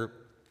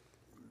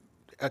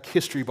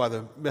history by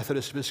the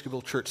Methodist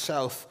Episcopal Church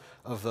South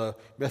of the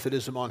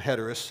Methodism on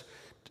Hatteras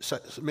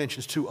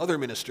mentions two other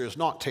ministers,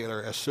 not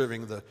Taylor, as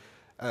serving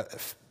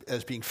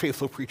as being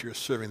faithful preachers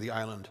serving the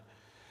island.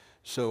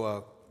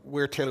 So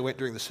where Taylor went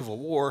during the Civil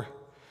War,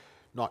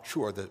 not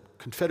sure. The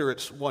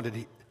Confederates wanted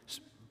to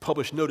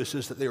publish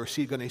notices that they were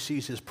going to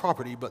seize his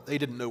property, but they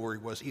didn't know where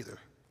he was either.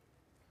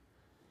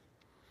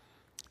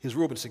 His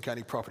Robeson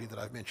County property that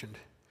I've mentioned.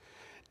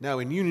 Now,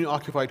 in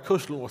Union-occupied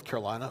coastal North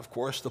Carolina, of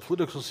course, the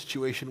political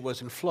situation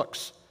was in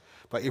flux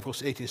by April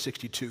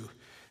 1862.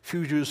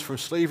 Fugitives from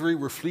slavery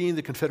were fleeing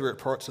the Confederate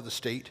parts of the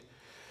state.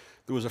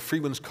 There was a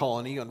freemen's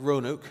colony on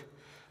Roanoke,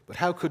 but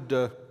how could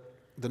the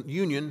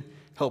Union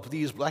help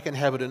these black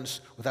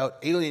inhabitants without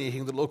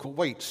alienating the local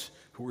whites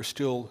who were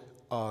still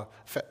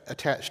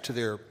attached to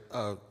their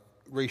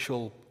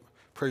racial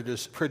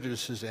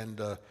prejudices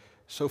and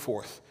so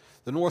forth?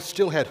 The North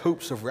still had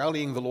hopes of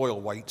rallying the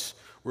loyal whites,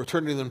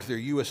 returning them to their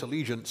U.S.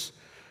 allegiance,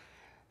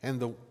 and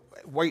the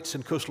whites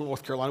in coastal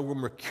North Carolina were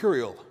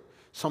mercurial,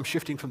 some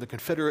shifting from the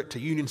Confederate to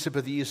Union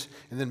sympathies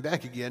and then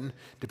back again,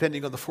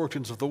 depending on the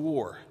fortunes of the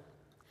war.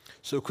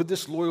 So could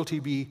this loyalty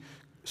be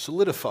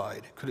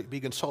solidified? Could it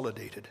be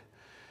consolidated?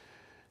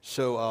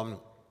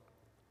 So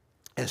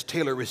as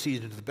Taylor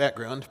recedes into the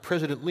background,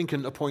 President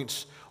Lincoln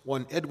appoints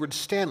one Edward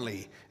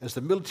Stanley as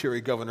the military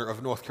governor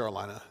of North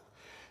Carolina.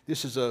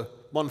 This is at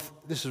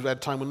a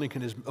time when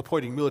Lincoln is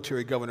appointing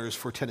military governors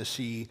for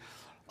Tennessee,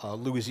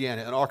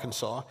 Louisiana, and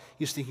Arkansas.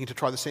 He's thinking to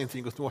try the same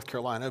thing with North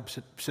Carolina,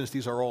 since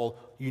these are all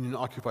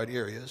Union-occupied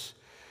areas.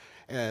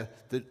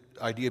 The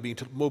idea being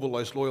to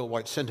mobilize loyal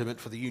white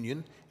sentiment for the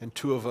Union, and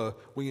two of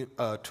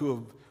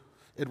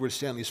Edward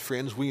Stanley's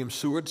friends, William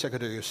Seward,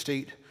 Secretary of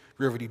State,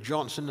 Reverend E.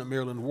 Johnson, a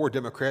Maryland War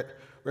Democrat,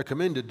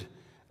 recommended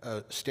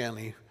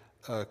Stanley,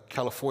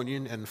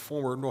 Californian and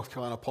former North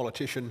Carolina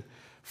politician,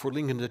 for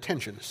Lincoln's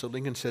attention. So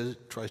Lincoln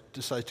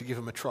decides to give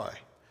him a try.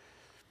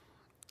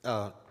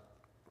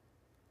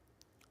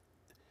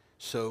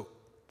 So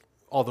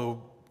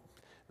although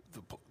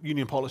the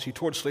Union policy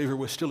towards slavery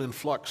was still in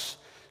flux,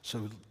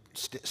 so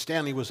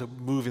Stanley was a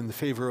move in the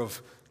favor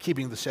of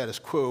keeping the status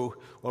quo,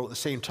 while at the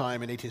same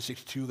time in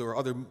 1862 there were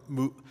other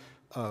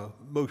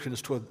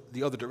motions toward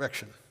the other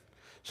direction.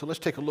 So let's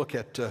take a look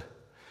at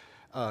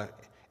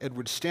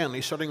Edward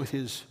Stanley, starting with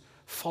his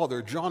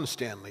father, John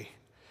Stanley.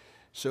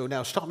 So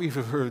now stop me if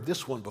you've heard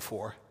this one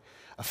before.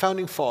 A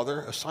founding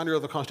father, a signer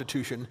of the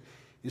Constitution,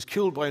 is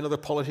killed by another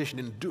politician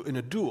in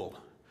a duel.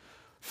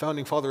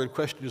 Founding father in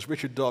question is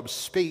Richard Dobbs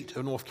Speight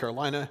of North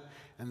Carolina,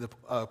 and the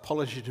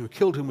politician who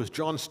killed him was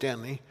John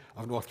Stanley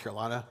of North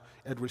Carolina,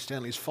 Edward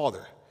Stanley's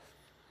father.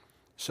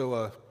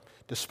 So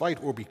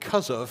despite or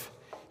because of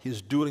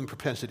his dueling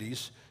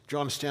propensities,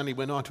 John Stanley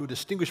went on to a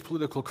distinguished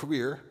political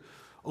career.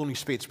 Only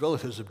Speight's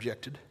relatives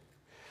objected.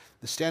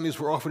 The Stanleys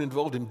were often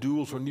involved in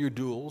duels or near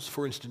duels.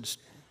 For instance,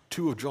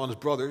 two of John's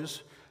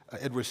brothers,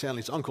 Edward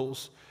Stanley's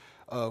uncles,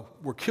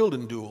 were killed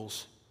in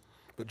duels.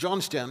 But John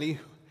Stanley,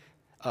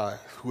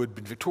 who had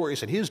been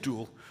victorious in his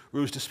duel,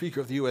 rose to Speaker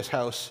of the U.S.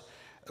 House,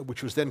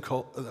 which was then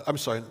called,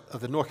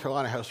 of the North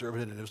Carolina House of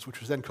Representatives, which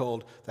was then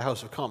called the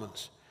House of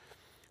Commons.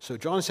 So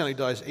John Stanley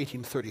dies in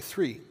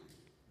 1833.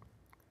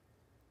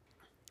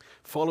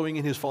 Following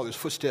in his father's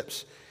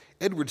footsteps,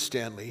 Edward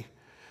Stanley,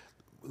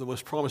 the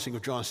most promising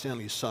of John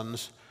Stanley's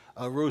sons,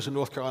 rose in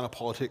North Carolina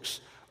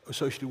politics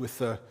associated with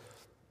the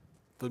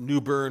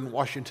New Bern,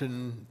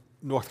 Washington,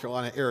 North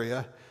Carolina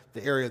area,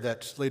 the area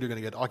that's later going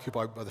to get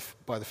occupied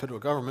by the federal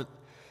government.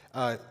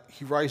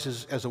 He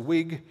rises as a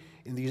Whig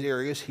in these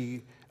areas.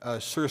 He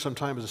served some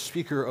time as a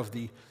Speaker of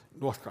the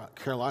North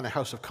Carolina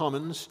House of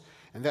Commons,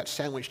 and that's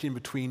sandwiched in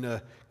between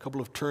a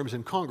couple of terms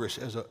in Congress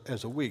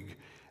as a Whig.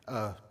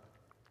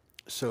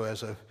 So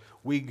as a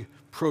Whig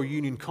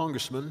pro-union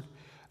congressman,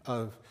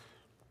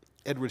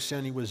 Edward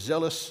Stanley was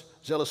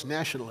zealous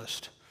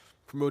nationalist,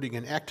 promoting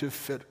an active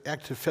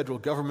federal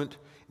government.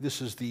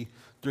 This is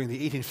during the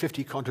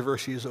 1850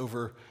 controversies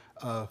over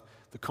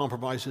the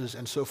compromises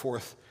and so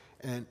forth,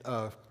 and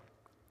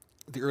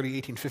the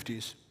early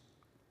 1850s.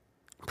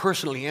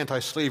 Personally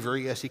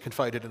anti-slavery, as he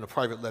confided in a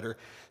private letter,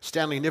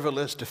 Stanley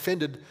nevertheless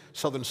defended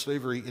Southern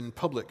slavery in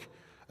public,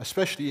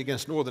 especially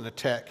against Northern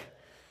attack.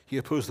 He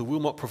opposed the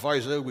Wilmot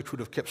Proviso, which would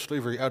have kept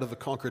slavery out of the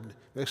conquered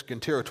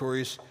Mexican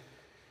territories.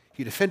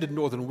 He defended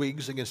Northern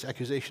Whigs against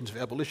accusations of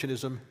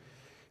abolitionism.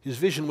 His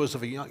vision was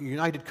of a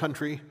united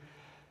country,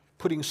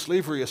 putting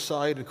slavery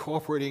aside and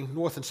cooperating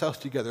North and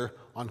South together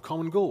on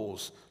common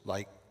goals,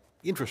 like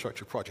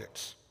infrastructure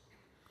projects.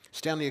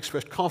 Stanley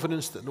expressed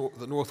confidence that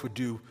the North would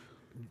do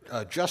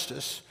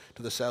justice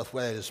to the South,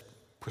 that is,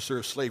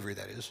 preserve slavery,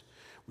 that is,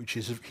 which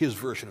is his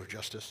version of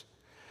justice.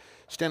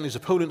 Stanley's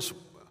opponents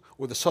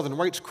were the Southern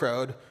rights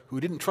crowd, who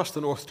didn't trust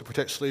the North to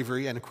protect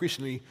slavery and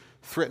increasingly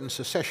threatened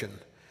secession.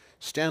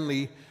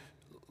 Stanley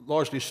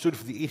largely stood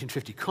for the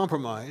 1850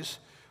 Compromise,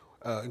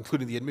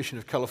 including the admission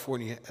of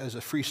California as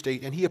a free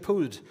state, and he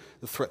opposed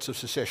the threats of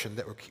secession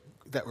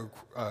that were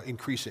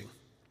increasing.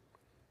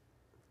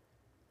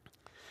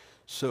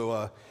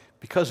 So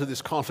because of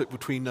this conflict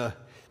between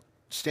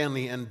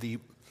Stanley and the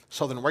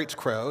Southern rights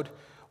crowd,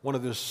 one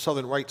of the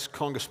Southern rights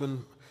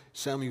congressmen,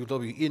 Samuel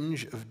W.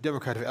 Inge, of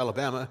Democrat of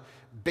Alabama,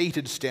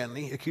 baited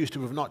Stanley, accused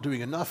him of not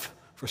doing enough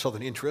for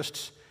Southern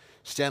interests.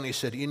 Stanley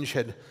said Inge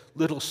had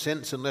little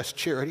sense and less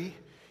charity.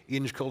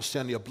 Inge called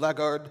Stanley a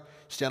blackguard.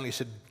 Stanley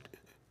said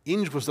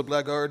Inge was the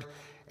blackguard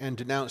and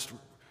denounced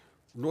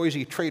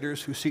noisy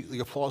traders who seek the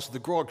applause of the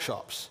grog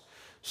shops.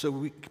 So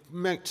we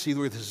might see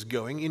where this is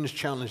going. Inge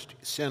challenged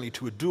Stanley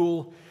to a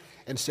duel,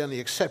 and Stanley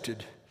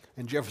accepted.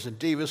 And Jefferson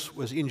Davis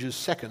was Inge's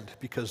second,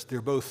 because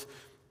they're both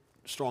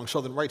strong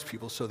Southern rights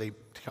people, so they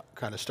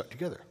kind of stuck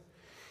together.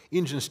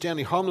 Inge and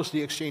Stanley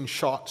harmlessly exchanged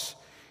shots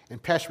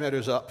and patched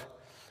matters up.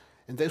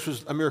 And this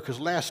was America's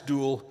last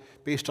duel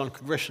based on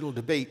congressional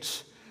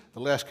debates, the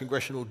last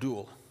congressional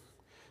duel.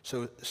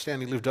 So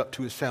Stanley lived up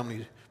to his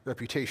family's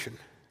reputation.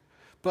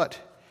 But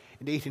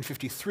in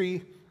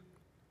 1853,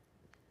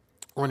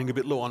 running a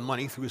bit low on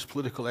money through his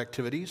political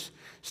activities,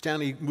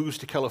 Stanley moves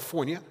to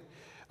California,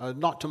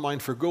 not to mine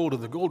for gold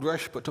in the gold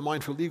rush, but to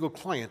mine for legal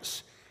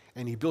clients.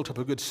 And he built up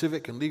a good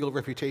civic and legal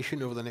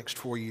reputation over the next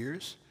 4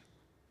 years.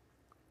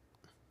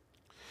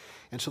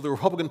 And so the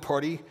Republican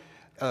Party,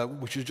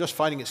 which was just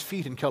finding its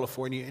feet in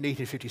California in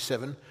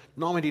 1857,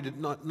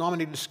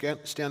 nominated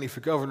Stanley for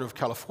governor of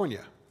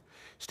California.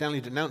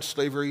 Stanley denounced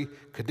slavery,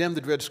 condemned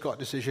the Dred Scott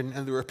decision,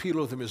 and the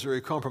repeal of the Missouri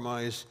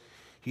Compromise.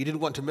 He didn't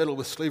want to meddle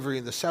with slavery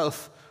in the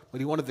South, but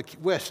he wanted the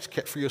West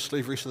kept free of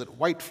slavery so that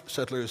white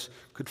settlers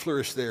could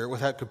flourish there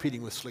without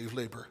competing with slave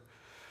labor.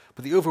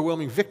 But the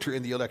overwhelming victor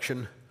in the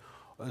election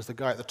was the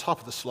guy at the top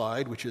of the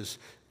slide, which is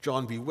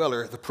John B.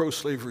 Weller, the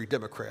pro-slavery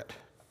Democrat.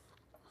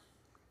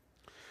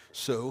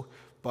 So,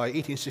 by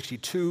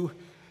 1862,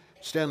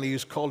 Stanley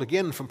is called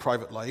again from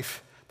private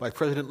life by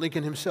President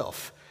Lincoln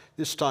himself,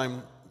 this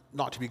time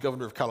not to be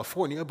governor of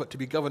California, but to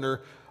be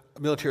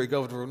military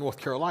governor of North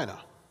Carolina.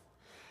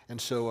 And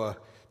so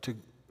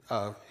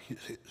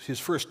his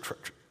first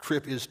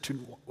trip is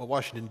to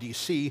Washington,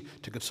 D.C.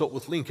 to consult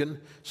with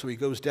Lincoln. So he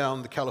goes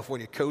down the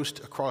California coast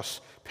across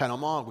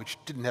Panama, which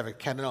didn't have a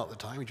canal at the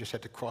time. He just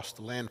had to cross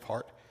the land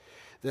part.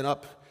 Then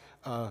up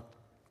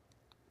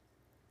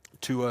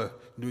to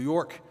New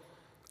York,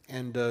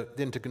 and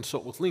then to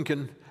consult with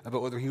Lincoln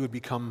about whether he would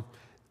become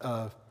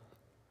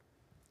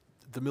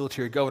the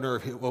military governor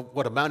of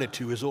what amounted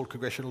to his old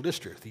congressional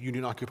district, the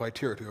Union-occupied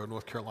territory of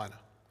North Carolina.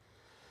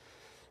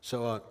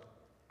 So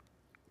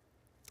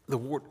the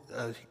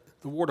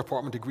War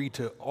Department agreed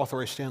to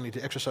authorize Stanley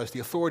to exercise the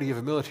authority of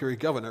a military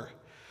governor,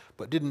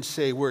 but didn't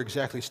say where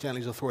exactly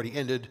Stanley's authority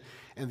ended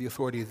and the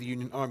authority of the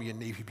Union Army and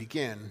Navy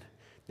began.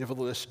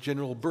 Nevertheless,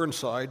 General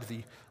Burnside,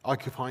 the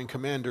occupying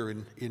commander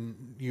in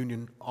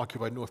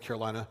Union-occupied North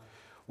Carolina,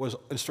 was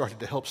instructed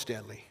to help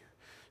Stanley.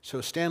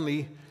 So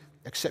Stanley,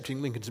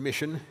 accepting Lincoln's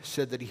mission,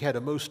 said that he had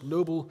a most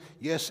noble,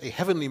 yes, a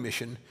heavenly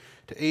mission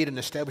to aid in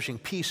establishing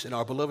peace in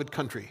our beloved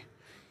country.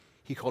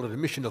 He called it a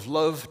mission of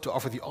love to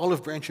offer the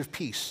olive branch of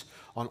peace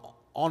on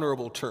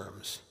honorable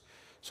terms.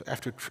 So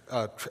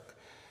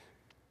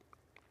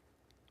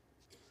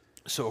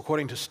so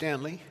according to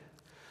Stanley,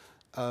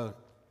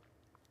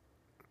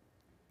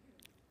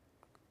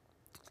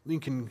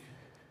 Lincoln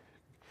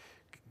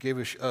gave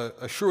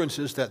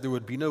assurances that there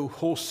would be no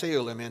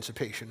wholesale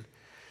emancipation.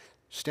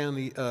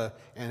 Stanley,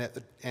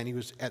 and he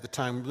was at the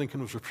time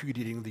Lincoln was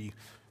repudiating the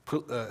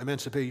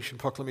Emancipation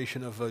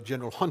Proclamation of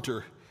General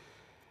Hunter,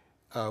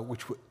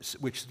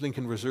 which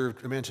Lincoln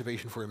reserved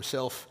emancipation for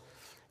himself,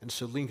 and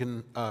so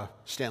Lincoln,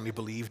 Stanley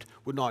believed,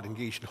 would not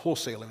engage in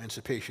wholesale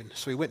emancipation.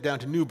 So he went down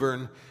to New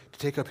Bern to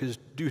take up his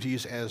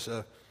duties as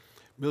a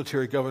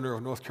military governor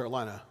of North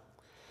Carolina.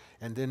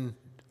 And then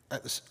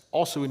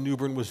also in New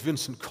Bern was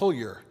Vincent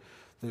Collier,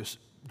 the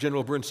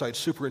General Burnside's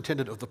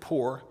superintendent of the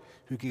poor,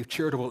 who gave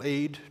charitable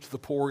aid to the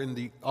poor in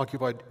the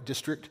occupied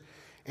district,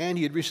 and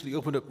he had recently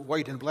opened up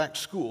white and black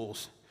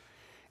schools.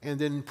 And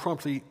then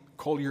promptly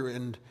Collier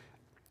and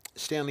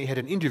Stanley had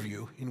an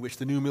interview in which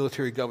the new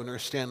military governor,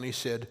 Stanley,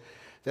 said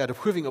that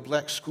approving a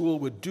black school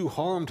would do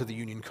harm to the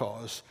Union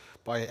cause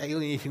by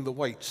alienating the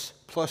whites.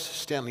 Plus,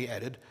 Stanley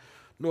added,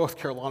 North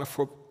Carolina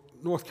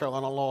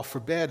law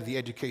forbade the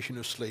education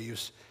of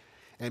slaves,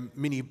 and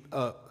many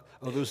of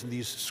those in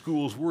these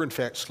schools were in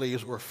fact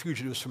slaves or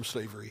fugitives from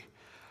slavery.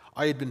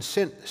 I had been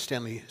sent,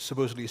 Stanley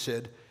supposedly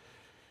said,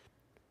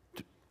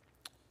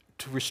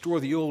 to restore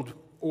the old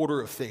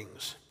order of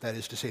things, that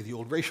is to say, the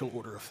old racial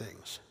order of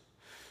things.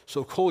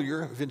 So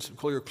Vincent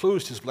Collier,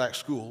 closed his black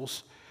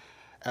schools,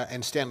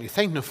 and Stanley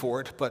thanked him for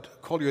it, but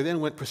Collier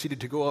then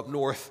proceeded to go up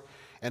north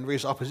and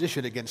raise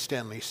opposition against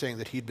Stanley, saying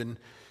that he'd been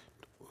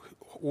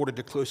ordered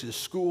to close his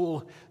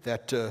school,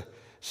 that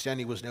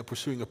Stanley was now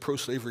pursuing a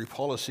pro-slavery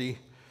policy,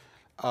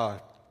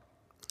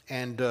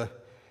 and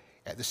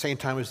at the same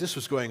time as this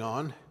was going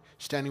on,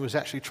 Stanley was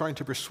actually trying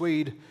to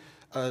persuade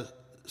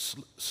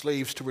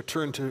slaves to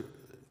return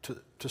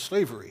to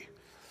slavery.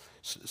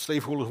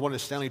 Slaveholders wanted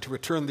Stanley to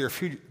return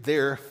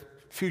their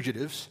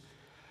fugitives,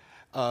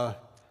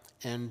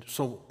 and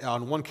so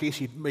on one case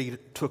he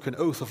took an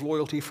oath of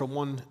loyalty from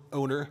one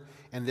owner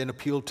and then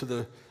appealed to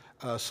the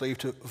slave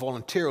to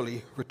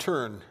voluntarily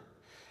return.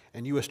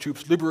 And U.S.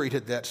 troops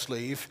liberated that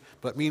slave,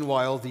 but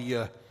meanwhile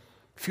the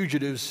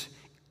fugitives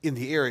in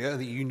the area,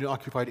 the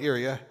Union-occupied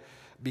area,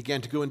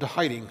 began to go into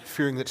hiding,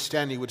 fearing that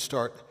Stanley would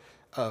start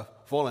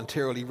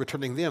voluntarily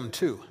returning them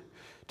too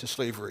to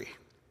slavery.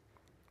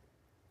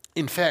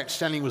 In fact,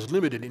 Stanley was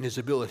limited in his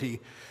ability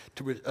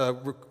to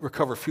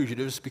recover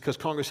fugitives because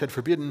Congress had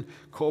forbidden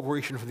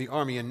cooperation from the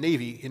Army and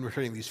Navy in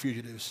returning these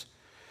fugitives.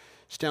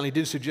 Stanley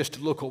did suggest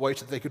to local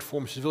whites that they could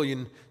form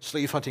civilian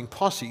slave-hunting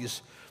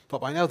posses,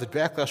 but by now the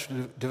backlash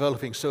was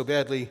developing so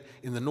badly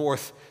in the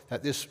North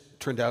that this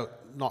turned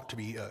out not to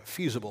be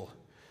feasible.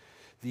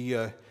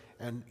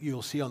 And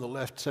you'll see on the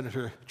left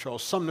Senator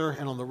Charles Sumner,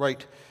 and on the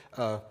right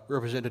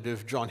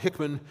Representative John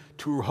Hickman,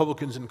 two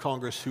Republicans in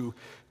Congress who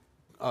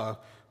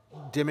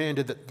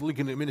demanded that the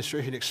Lincoln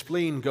administration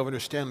explain Governor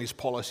Stanley's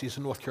policies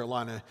in North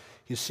Carolina,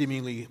 his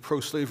seemingly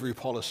pro-slavery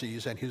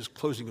policies, and his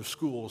closing of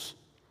schools.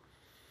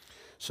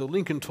 So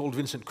Lincoln told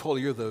Vincent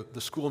Collier,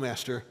 the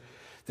schoolmaster,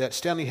 that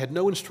Stanley had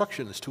no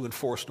instructions to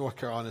enforce North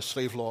Carolina's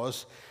slave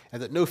laws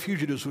and that no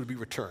fugitives would be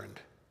returned.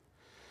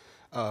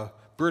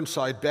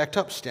 Burnside backed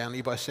up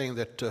Stanley by saying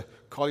that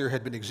Collier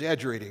had been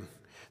exaggerating,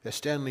 that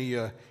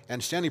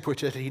Stanley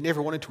protested he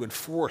never wanted to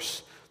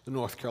enforce the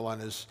North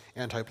Carolina's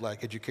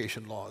anti-black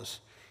education laws.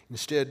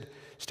 Instead,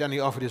 Stanley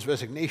offered his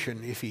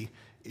resignation if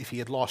he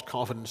had lost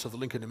confidence of the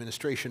Lincoln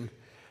administration,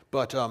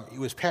 but it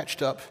was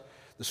patched up,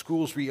 the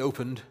schools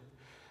reopened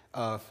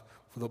for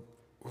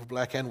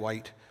black and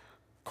white.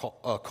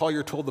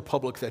 Collier told the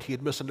public that he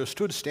had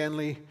misunderstood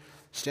Stanley.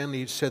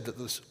 Stanley said that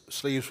the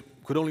slaves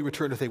could only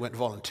return if they went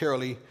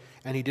voluntarily,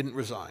 and he didn't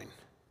resign.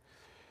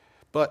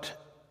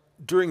 But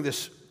during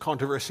this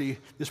controversy,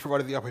 this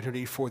provided the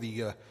opportunity for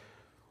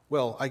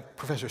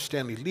Professor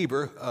Stanley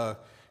Lieber,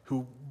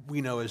 who we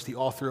know as the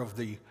author of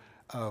the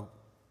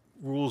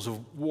Rules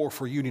of War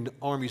for Union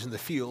Armies in the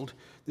Field.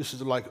 This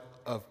is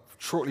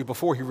shortly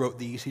before he wrote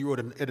these, he wrote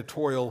an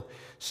editorial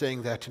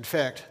saying that, in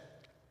fact,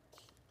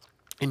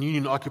 in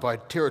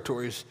Union-occupied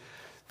territories,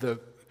 the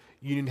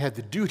Union had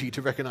the duty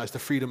to recognize the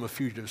freedom of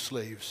fugitive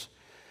slaves,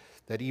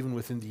 that even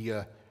within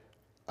the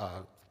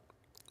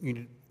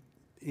Union,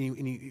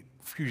 any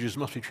fugitives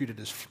must be treated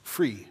as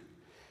free.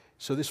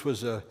 So this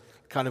was a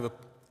kind of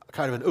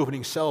an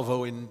opening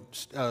salvo in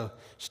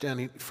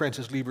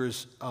Francis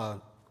Lieber's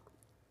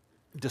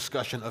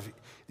discussion of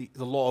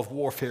the law of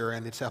warfare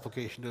and its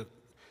application to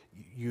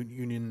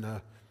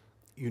Union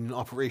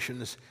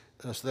operations.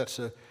 So that's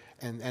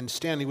and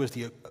Stanley was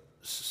the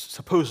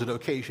supposed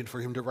occasion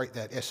for him to write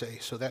that essay.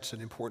 So that's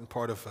an important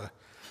part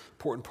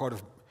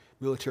of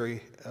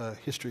military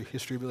history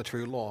of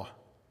military law.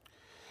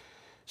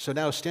 So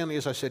now Stanley,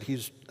 as I said,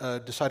 he's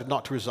decided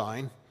not to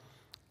resign.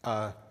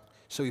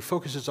 So he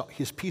focuses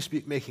his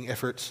peace-making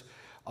efforts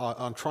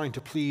on trying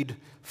to plead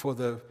for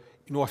the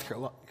North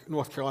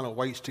Carolina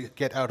whites to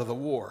get out of the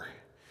war.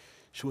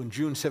 So on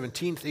June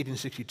 17th,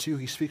 1862,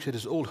 he speaks at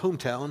his old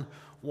hometown,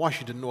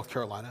 Washington, North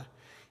Carolina.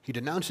 He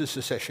denounces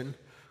secession,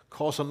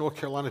 calls on North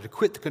Carolina to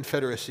quit the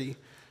Confederacy.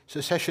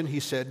 Secession,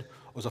 he said,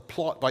 was a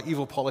plot by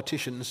evil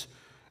politicians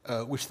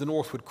which the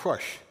North would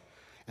crush.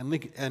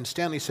 And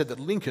Stanley said that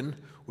Lincoln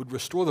would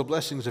restore the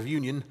blessings of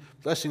Union,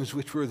 blessings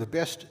which were the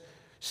best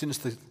since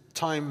the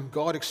time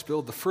God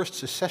expelled the first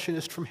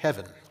secessionist from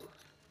heaven.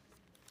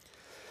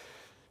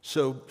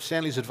 So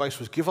Stanley's advice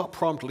was give up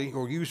promptly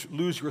or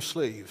lose your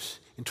slaves.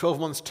 In 12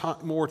 months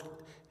more,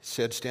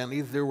 said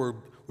Stanley, there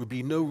would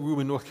be no room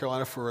in North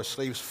Carolina for a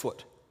slave's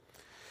foot.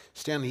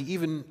 Stanley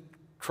even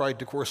tried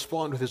to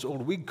correspond with his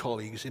old Whig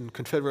colleagues in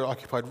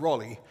Confederate-occupied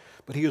Raleigh,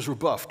 but he was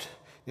rebuffed.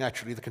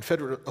 Naturally, the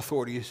Confederate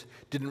authorities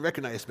didn't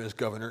recognize him as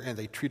governor, and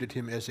they treated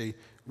him as a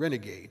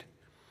renegade.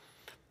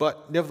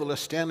 But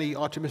nevertheless, Stanley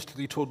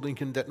optimistically told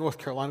Lincoln that North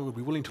Carolina would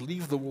be willing to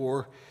leave the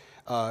war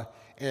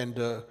and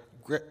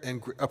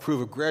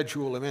approve a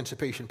gradual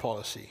emancipation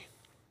policy.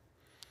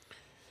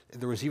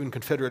 There was even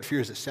Confederate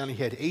fears that Stanley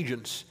had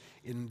agents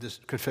in this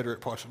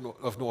Confederate parts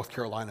of North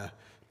Carolina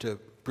to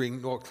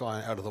bring North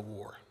Carolina out of the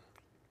war.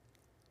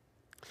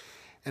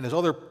 And as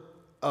other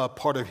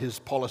part of his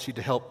policy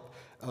to help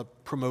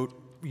promote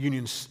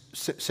Union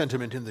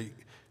sentiment in the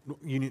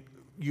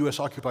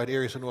U.S.-occupied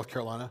areas of North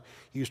Carolina,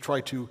 he's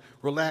tried to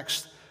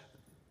relax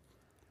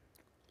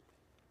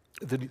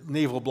the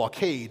naval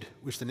blockade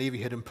which the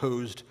Navy had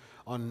imposed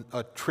on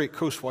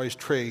coastwise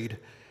trade,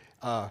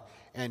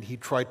 and he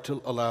tried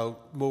to allow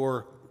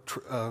more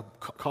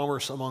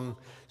commerce among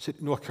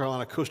North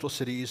Carolina coastal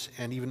cities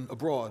and even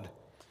abroad.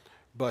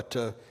 But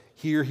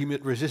here he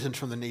met resistance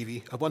from the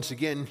Navy. Once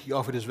again, he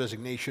offered his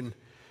resignation.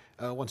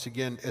 Once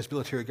again, as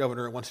military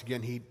governor, once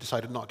again, he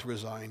decided not to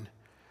resign.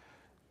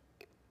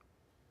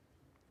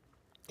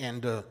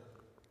 And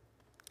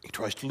he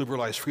tries to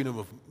liberalize freedom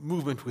of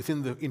movement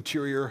within the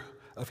interior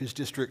of his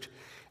district.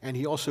 And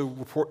he also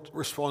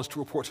responds to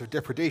reports of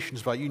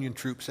depredations by Union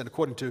troops. And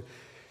according to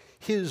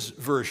his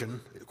version,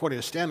 according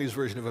to Stanley's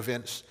version of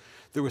events,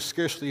 there was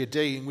scarcely a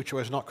day in which I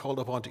was not called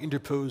upon to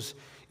interpose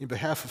in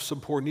behalf of some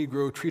poor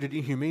Negro treated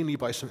inhumanely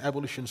by some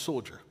abolition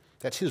soldier.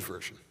 That's his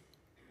version.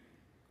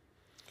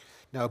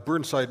 Now,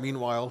 Burnside,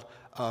 meanwhile,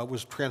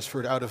 was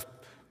transferred out of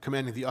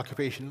commanding the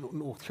occupation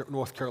in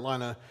North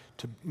Carolina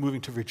to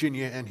moving to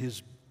Virginia and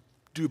his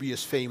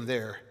dubious fame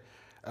there.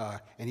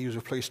 And he was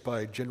replaced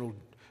by General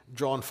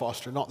John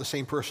Foster, not the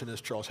same person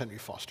as Charles Henry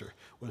Foster,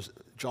 was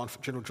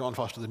General John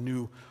Foster, the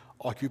new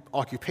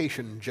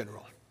occupation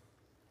general.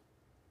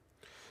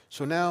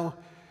 So now,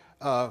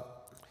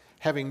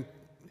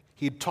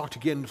 he had talked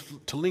again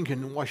to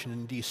Lincoln in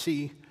Washington,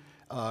 D.C.,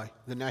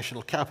 the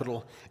national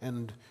capital,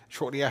 and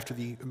shortly after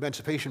the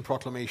Emancipation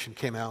Proclamation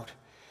came out,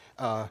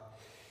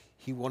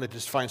 he wanted to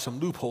find some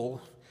loophole.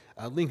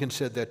 Lincoln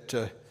said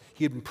that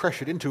he had been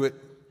pressured into it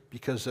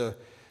because the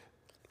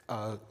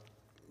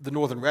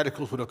Northern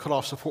radicals would have cut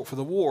off support for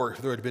the war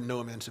if there had been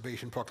no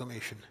Emancipation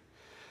Proclamation.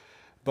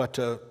 But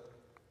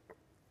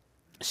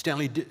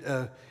Stanley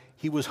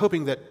he was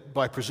hoping that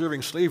by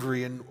preserving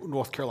slavery in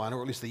North Carolina,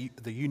 or at least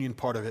the Union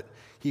part of it,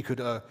 he could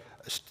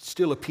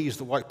still appease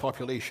the white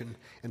population.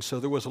 And so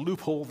there was a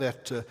loophole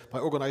that by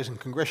organizing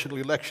congressional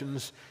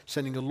elections,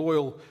 sending a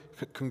loyal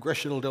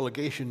congressional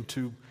delegation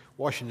to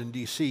Washington,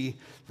 D.C.,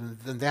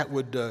 then that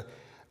would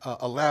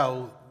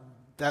allow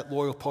that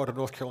loyal part of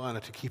North Carolina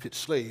to keep its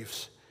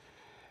slaves.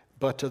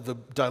 But the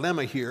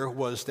dilemma here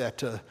was that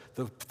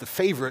the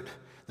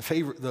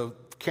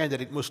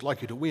candidate most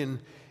likely to win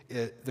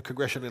the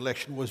congressional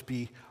election was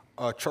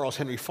Charles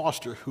Henry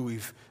Foster, who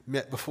we've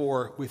met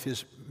before with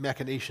his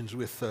machinations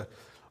with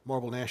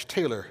Marble Nash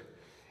Taylor.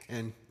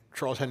 And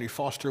Charles Henry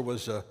Foster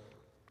was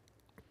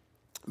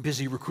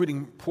busy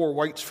recruiting poor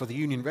whites for the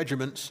Union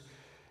regiments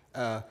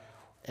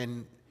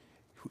and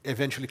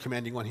eventually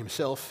commanding one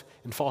himself.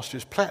 And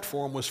Foster's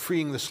platform was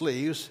freeing the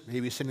slaves,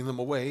 maybe sending them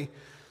away,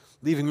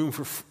 leaving room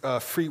for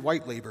free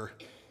white labor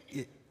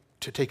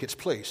to take its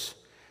place.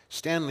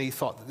 Stanley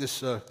thought that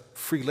this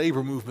free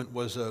labor movement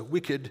was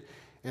wicked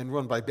and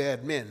run by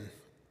bad men.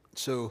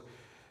 So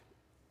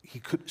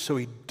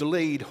he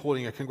delayed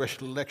holding a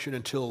congressional election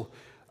until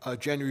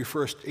January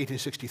 1st,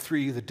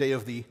 1863, the day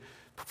of the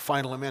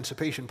final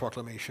Emancipation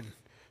Proclamation.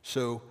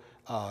 So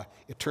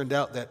it turned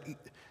out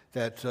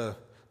that the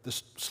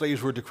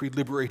slaves were decreed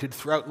liberated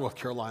throughout North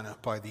Carolina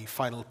by the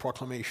final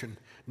proclamation.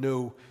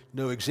 No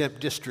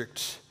exempt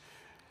districts.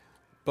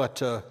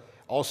 But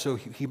also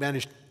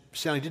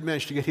Stanley did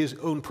manage to get his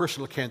own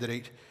personal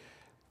candidate,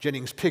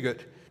 Jennings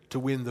Piggott, to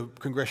win the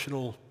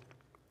congressional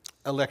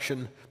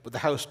election, but the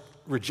House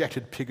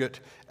rejected Piggott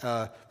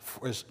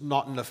as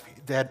not enough.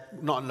 They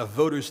had not enough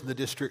voters in the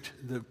district,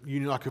 the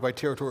Union-occupied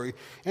territory,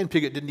 and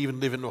Piggott didn't even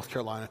live in North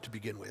Carolina to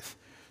begin with.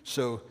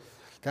 So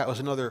that was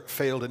another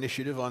failed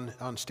initiative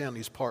on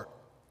Stanley's part.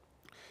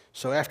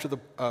 So after the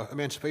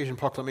Emancipation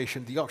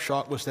Proclamation, the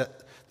upshot was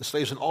that the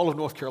slaves in all of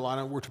North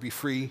Carolina were to be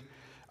free.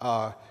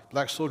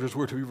 Black soldiers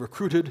were to be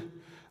recruited.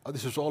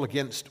 This was all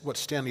against what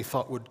Stanley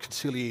thought would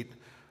conciliate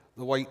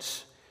the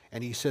whites,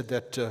 and he said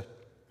that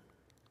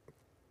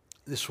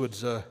this would...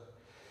 So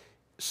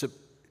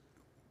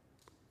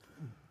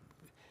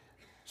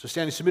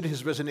Stanley submitted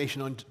his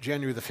resignation on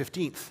January the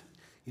 15th.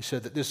 He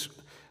said that this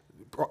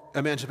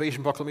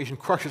Emancipation Proclamation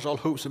crushes all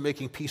hopes of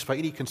making peace by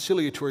any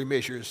conciliatory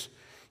measures.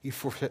 He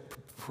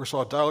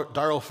foresaw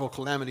direful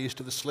calamities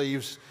to the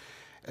slaves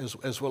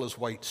as well as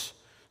whites.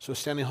 So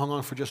Stanley hung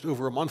on for just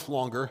over a month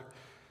longer,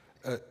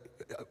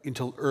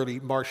 until early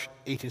March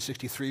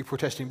 1863,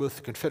 protesting both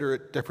the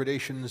Confederate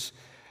depredations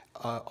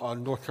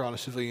on North Carolina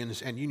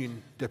civilians and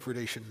Union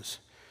depredations.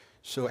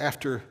 So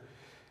after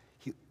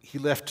he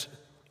left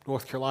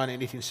North Carolina in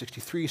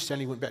 1863,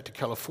 Stanley went back to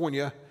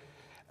California,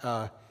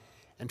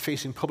 and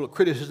facing public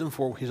criticism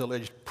for his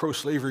alleged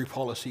pro-slavery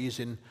policies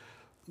in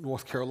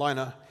North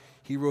Carolina,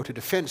 he wrote a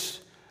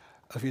defense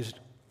of his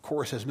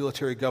course as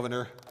military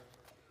governor.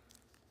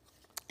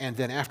 And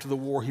then after the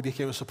war, he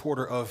became a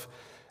supporter of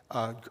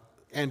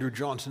Andrew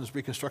Johnson's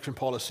Reconstruction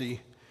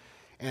policy.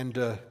 And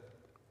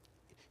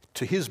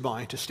to his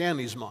mind, to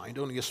Stanley's mind,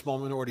 only a small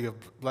minority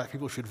of black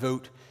people should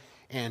vote,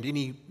 and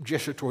any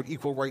gesture toward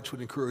equal rights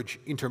would encourage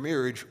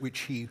intermarriage,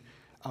 which he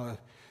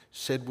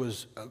said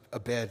was a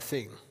bad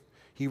thing.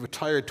 He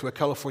retired to a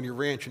California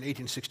ranch in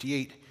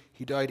 1868.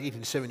 He died in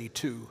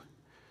 1872.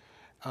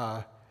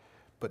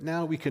 But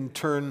now we can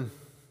turn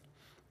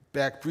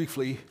back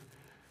briefly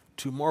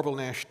to Marble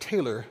Nash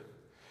Taylor,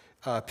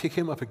 pick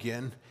him up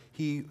again.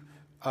 He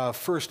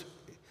first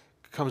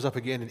comes up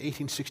again in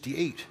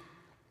 1868.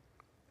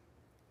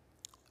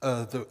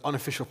 The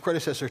unofficial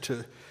predecessor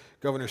to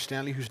Governor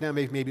Stanley, who's now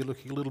maybe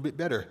looking a little bit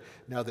better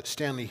now that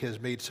Stanley has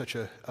made such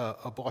a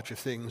botch of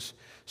things.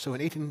 So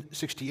in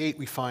 1868,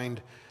 we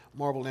find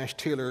Marble Nash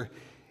Taylor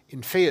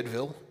in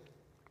Fayetteville.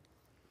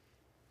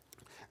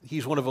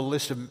 He's one of a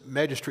list of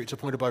magistrates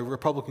appointed by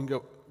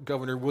Republican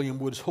Governor William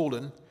Woods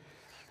Holden.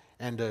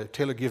 And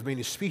Taylor gave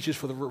many speeches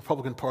for the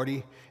Republican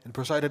Party and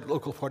presided at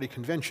local party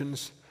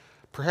conventions.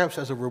 Perhaps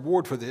as a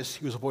reward for this,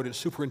 he was appointed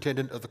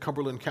superintendent of the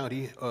Cumberland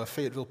County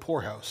Fayetteville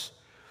poorhouse.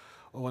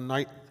 One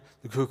night,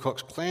 the Ku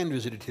Klux Klan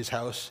visited his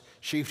house,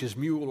 chafed his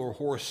mule or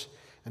horse,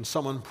 and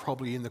someone,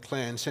 probably in the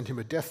Klan, sent him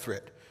a death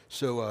threat.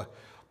 So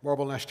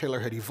Marble Nash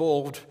Taylor had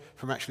evolved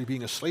from actually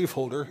being a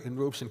slaveholder in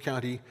Robeson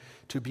County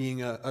to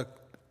being a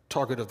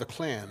target of the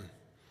Klan.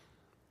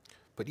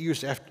 But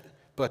years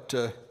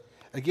after,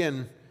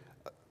 again,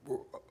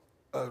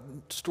 a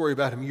story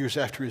about him years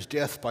after his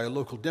death by a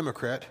local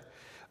Democrat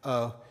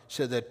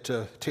said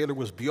that Taylor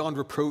was beyond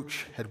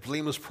reproach, had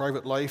blameless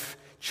private life,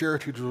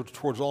 charity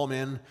towards all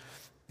men.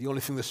 The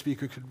only thing the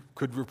speaker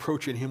could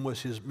reproach in him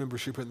was his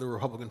membership in the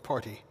Republican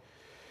Party.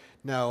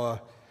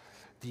 Now,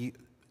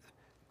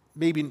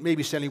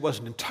 maybe Stanley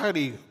wasn't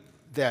entirely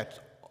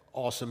that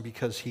awesome,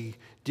 because he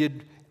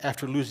did,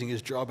 after losing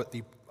his job at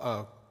the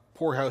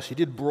poorhouse, he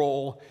did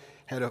brawl,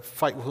 had a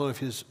fight with one of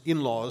his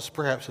in-laws,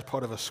 perhaps as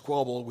part of a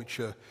squabble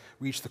which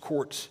reached the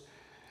courts.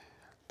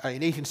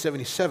 In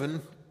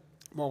 1877,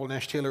 Marble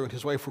Nash Taylor and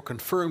his wife were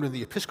confirmed in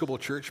the Episcopal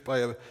Church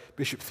by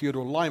Bishop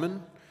Theodore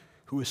Lyman,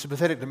 who was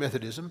sympathetic to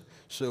Methodism.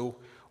 So,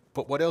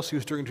 but what else he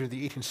was doing during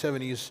the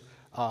 1870s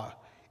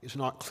is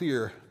not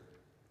clear.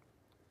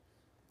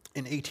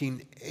 In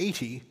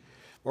 1880,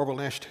 Marble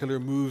Nash Taylor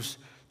moves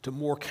to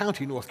Moore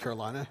County, North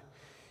Carolina.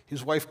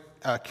 His wife,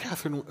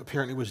 Catherine,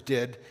 apparently was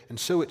dead, and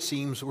so it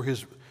seems were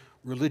his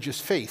religious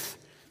faith.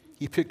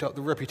 He picked up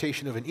the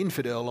reputation of an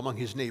infidel among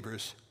his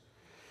neighbors.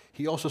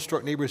 He also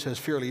struck neighbors as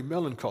fairly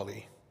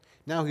melancholy.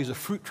 Now he's a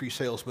fruit tree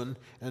salesman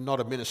and not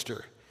a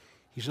minister.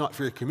 He's not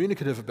very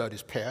communicative about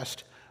his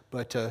past,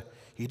 but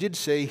he did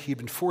say he'd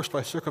been forced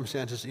by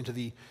circumstances into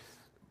the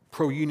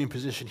pro-union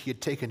position he had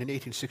taken in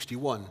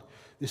 1861.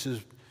 This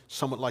is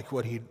somewhat like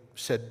what he'd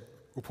said,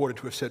 reported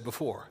to have said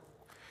before.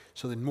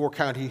 So in Moore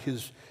County,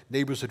 his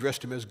neighbors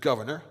addressed him as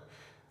governor,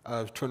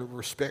 a term of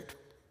respect,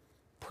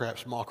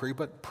 perhaps mockery,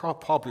 but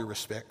probably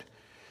respect.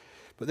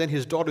 But then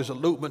his daughter's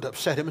elopement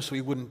upset him, so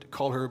he wouldn't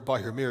call her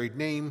by her married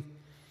name.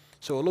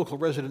 So a local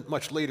resident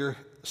much later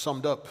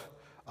summed up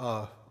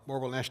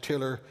Marble Nash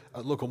Taylor,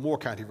 a local Moore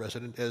County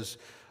resident, as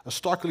a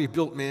stockily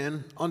built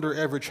man, under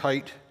average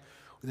height,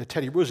 with a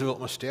Teddy Roosevelt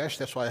mustache.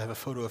 That's why I have a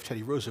photo of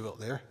Teddy Roosevelt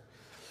there.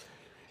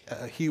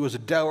 He was a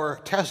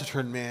dour,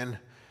 taciturn man.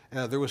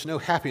 There was no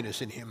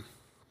happiness in him.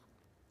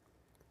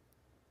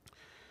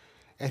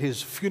 At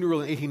his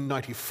funeral in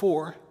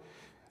 1894,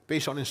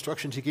 based on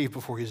instructions he gave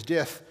before his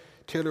death,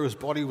 Taylor's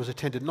body was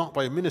attended not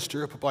by a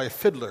minister, but by a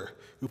fiddler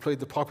who played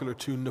the popular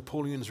tune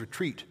Napoleon's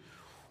Retreat.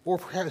 Or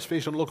perhaps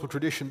based on local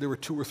tradition, there were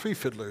 2 or 3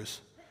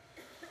 fiddlers.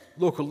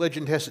 Local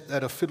legend has it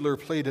that a fiddler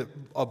played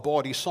a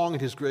bawdy song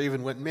at his grave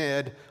and went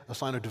mad, a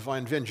sign of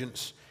divine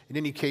vengeance. In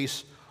any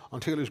case, On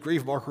Taylor's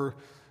grave marker,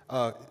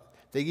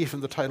 they gave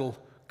him the title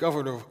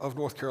Governor of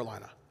North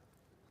Carolina.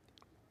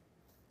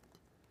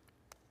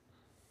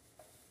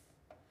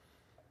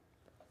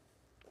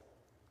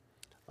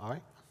 All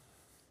right?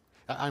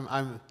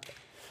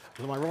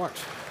 Those are my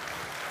remarks.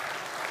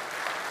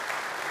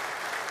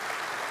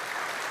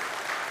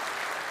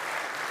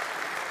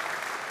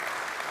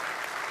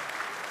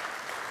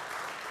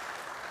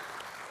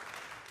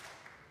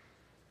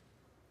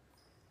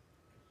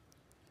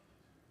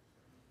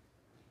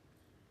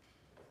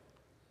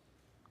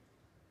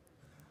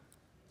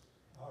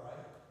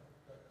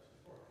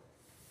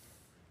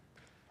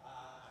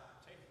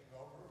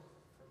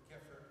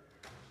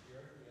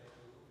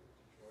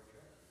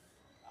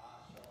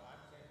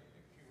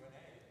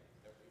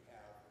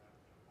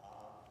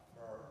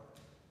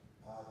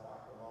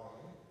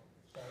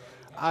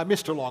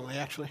 Mr. Longley,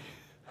 actually.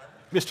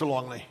 Mr.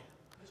 Longley.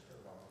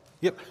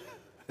 Yep.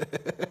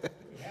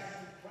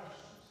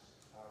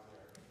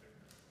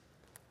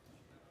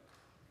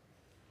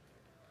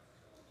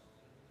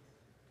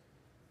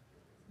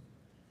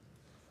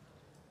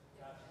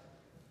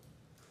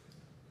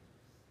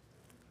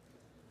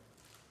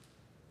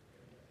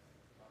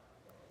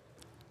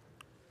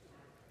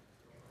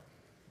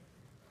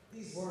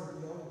 These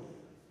weren't the only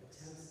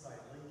attempts by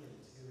Lincoln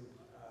to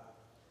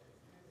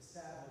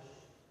establish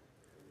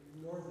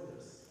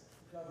Northerners,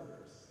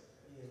 governors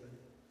in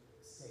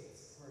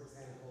states. For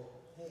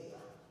example, Hay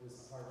was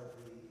part of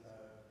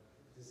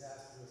the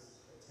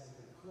disastrous attempt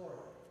in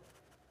Florida.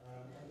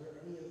 Are there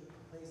any other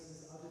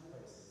places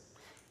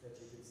that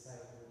you could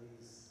cite where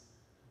these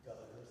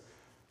governors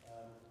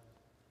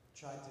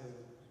tried to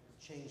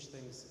change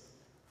things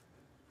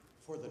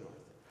for the North?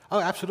 Oh,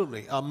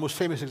 absolutely. Most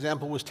famous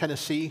example was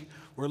Tennessee,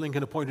 where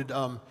Lincoln appointed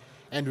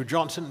Andrew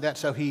Johnson.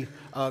 That's how he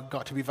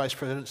got to be vice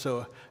president.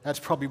 So that's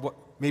probably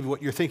maybe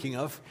what you're thinking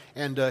of.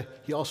 And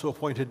he also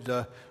appointed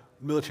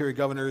military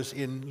governors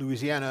in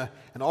Louisiana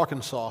and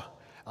Arkansas.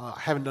 I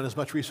haven't done as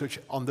much research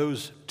on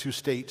those two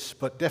states,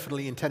 but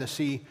definitely in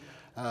Tennessee,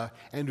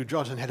 Andrew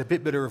Johnson had a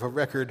bit better of a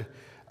record,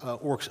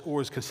 or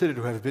is considered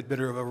to have a bit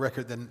better of a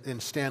record than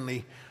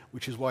Stanley,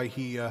 which is why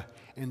he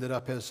ended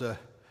up as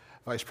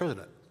vice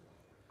president.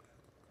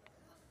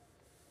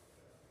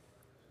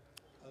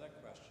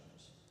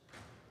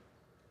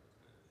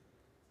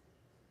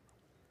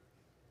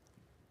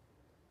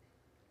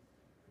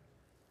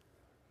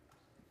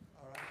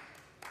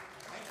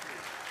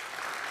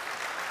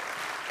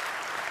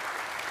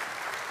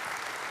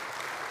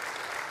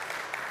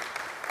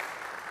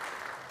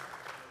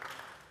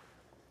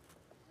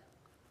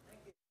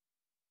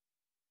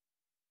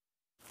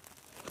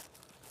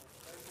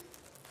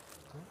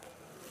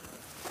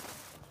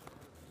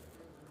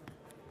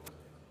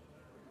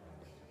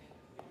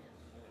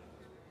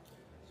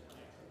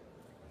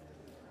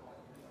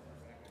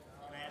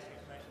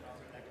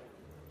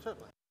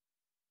 Certainly.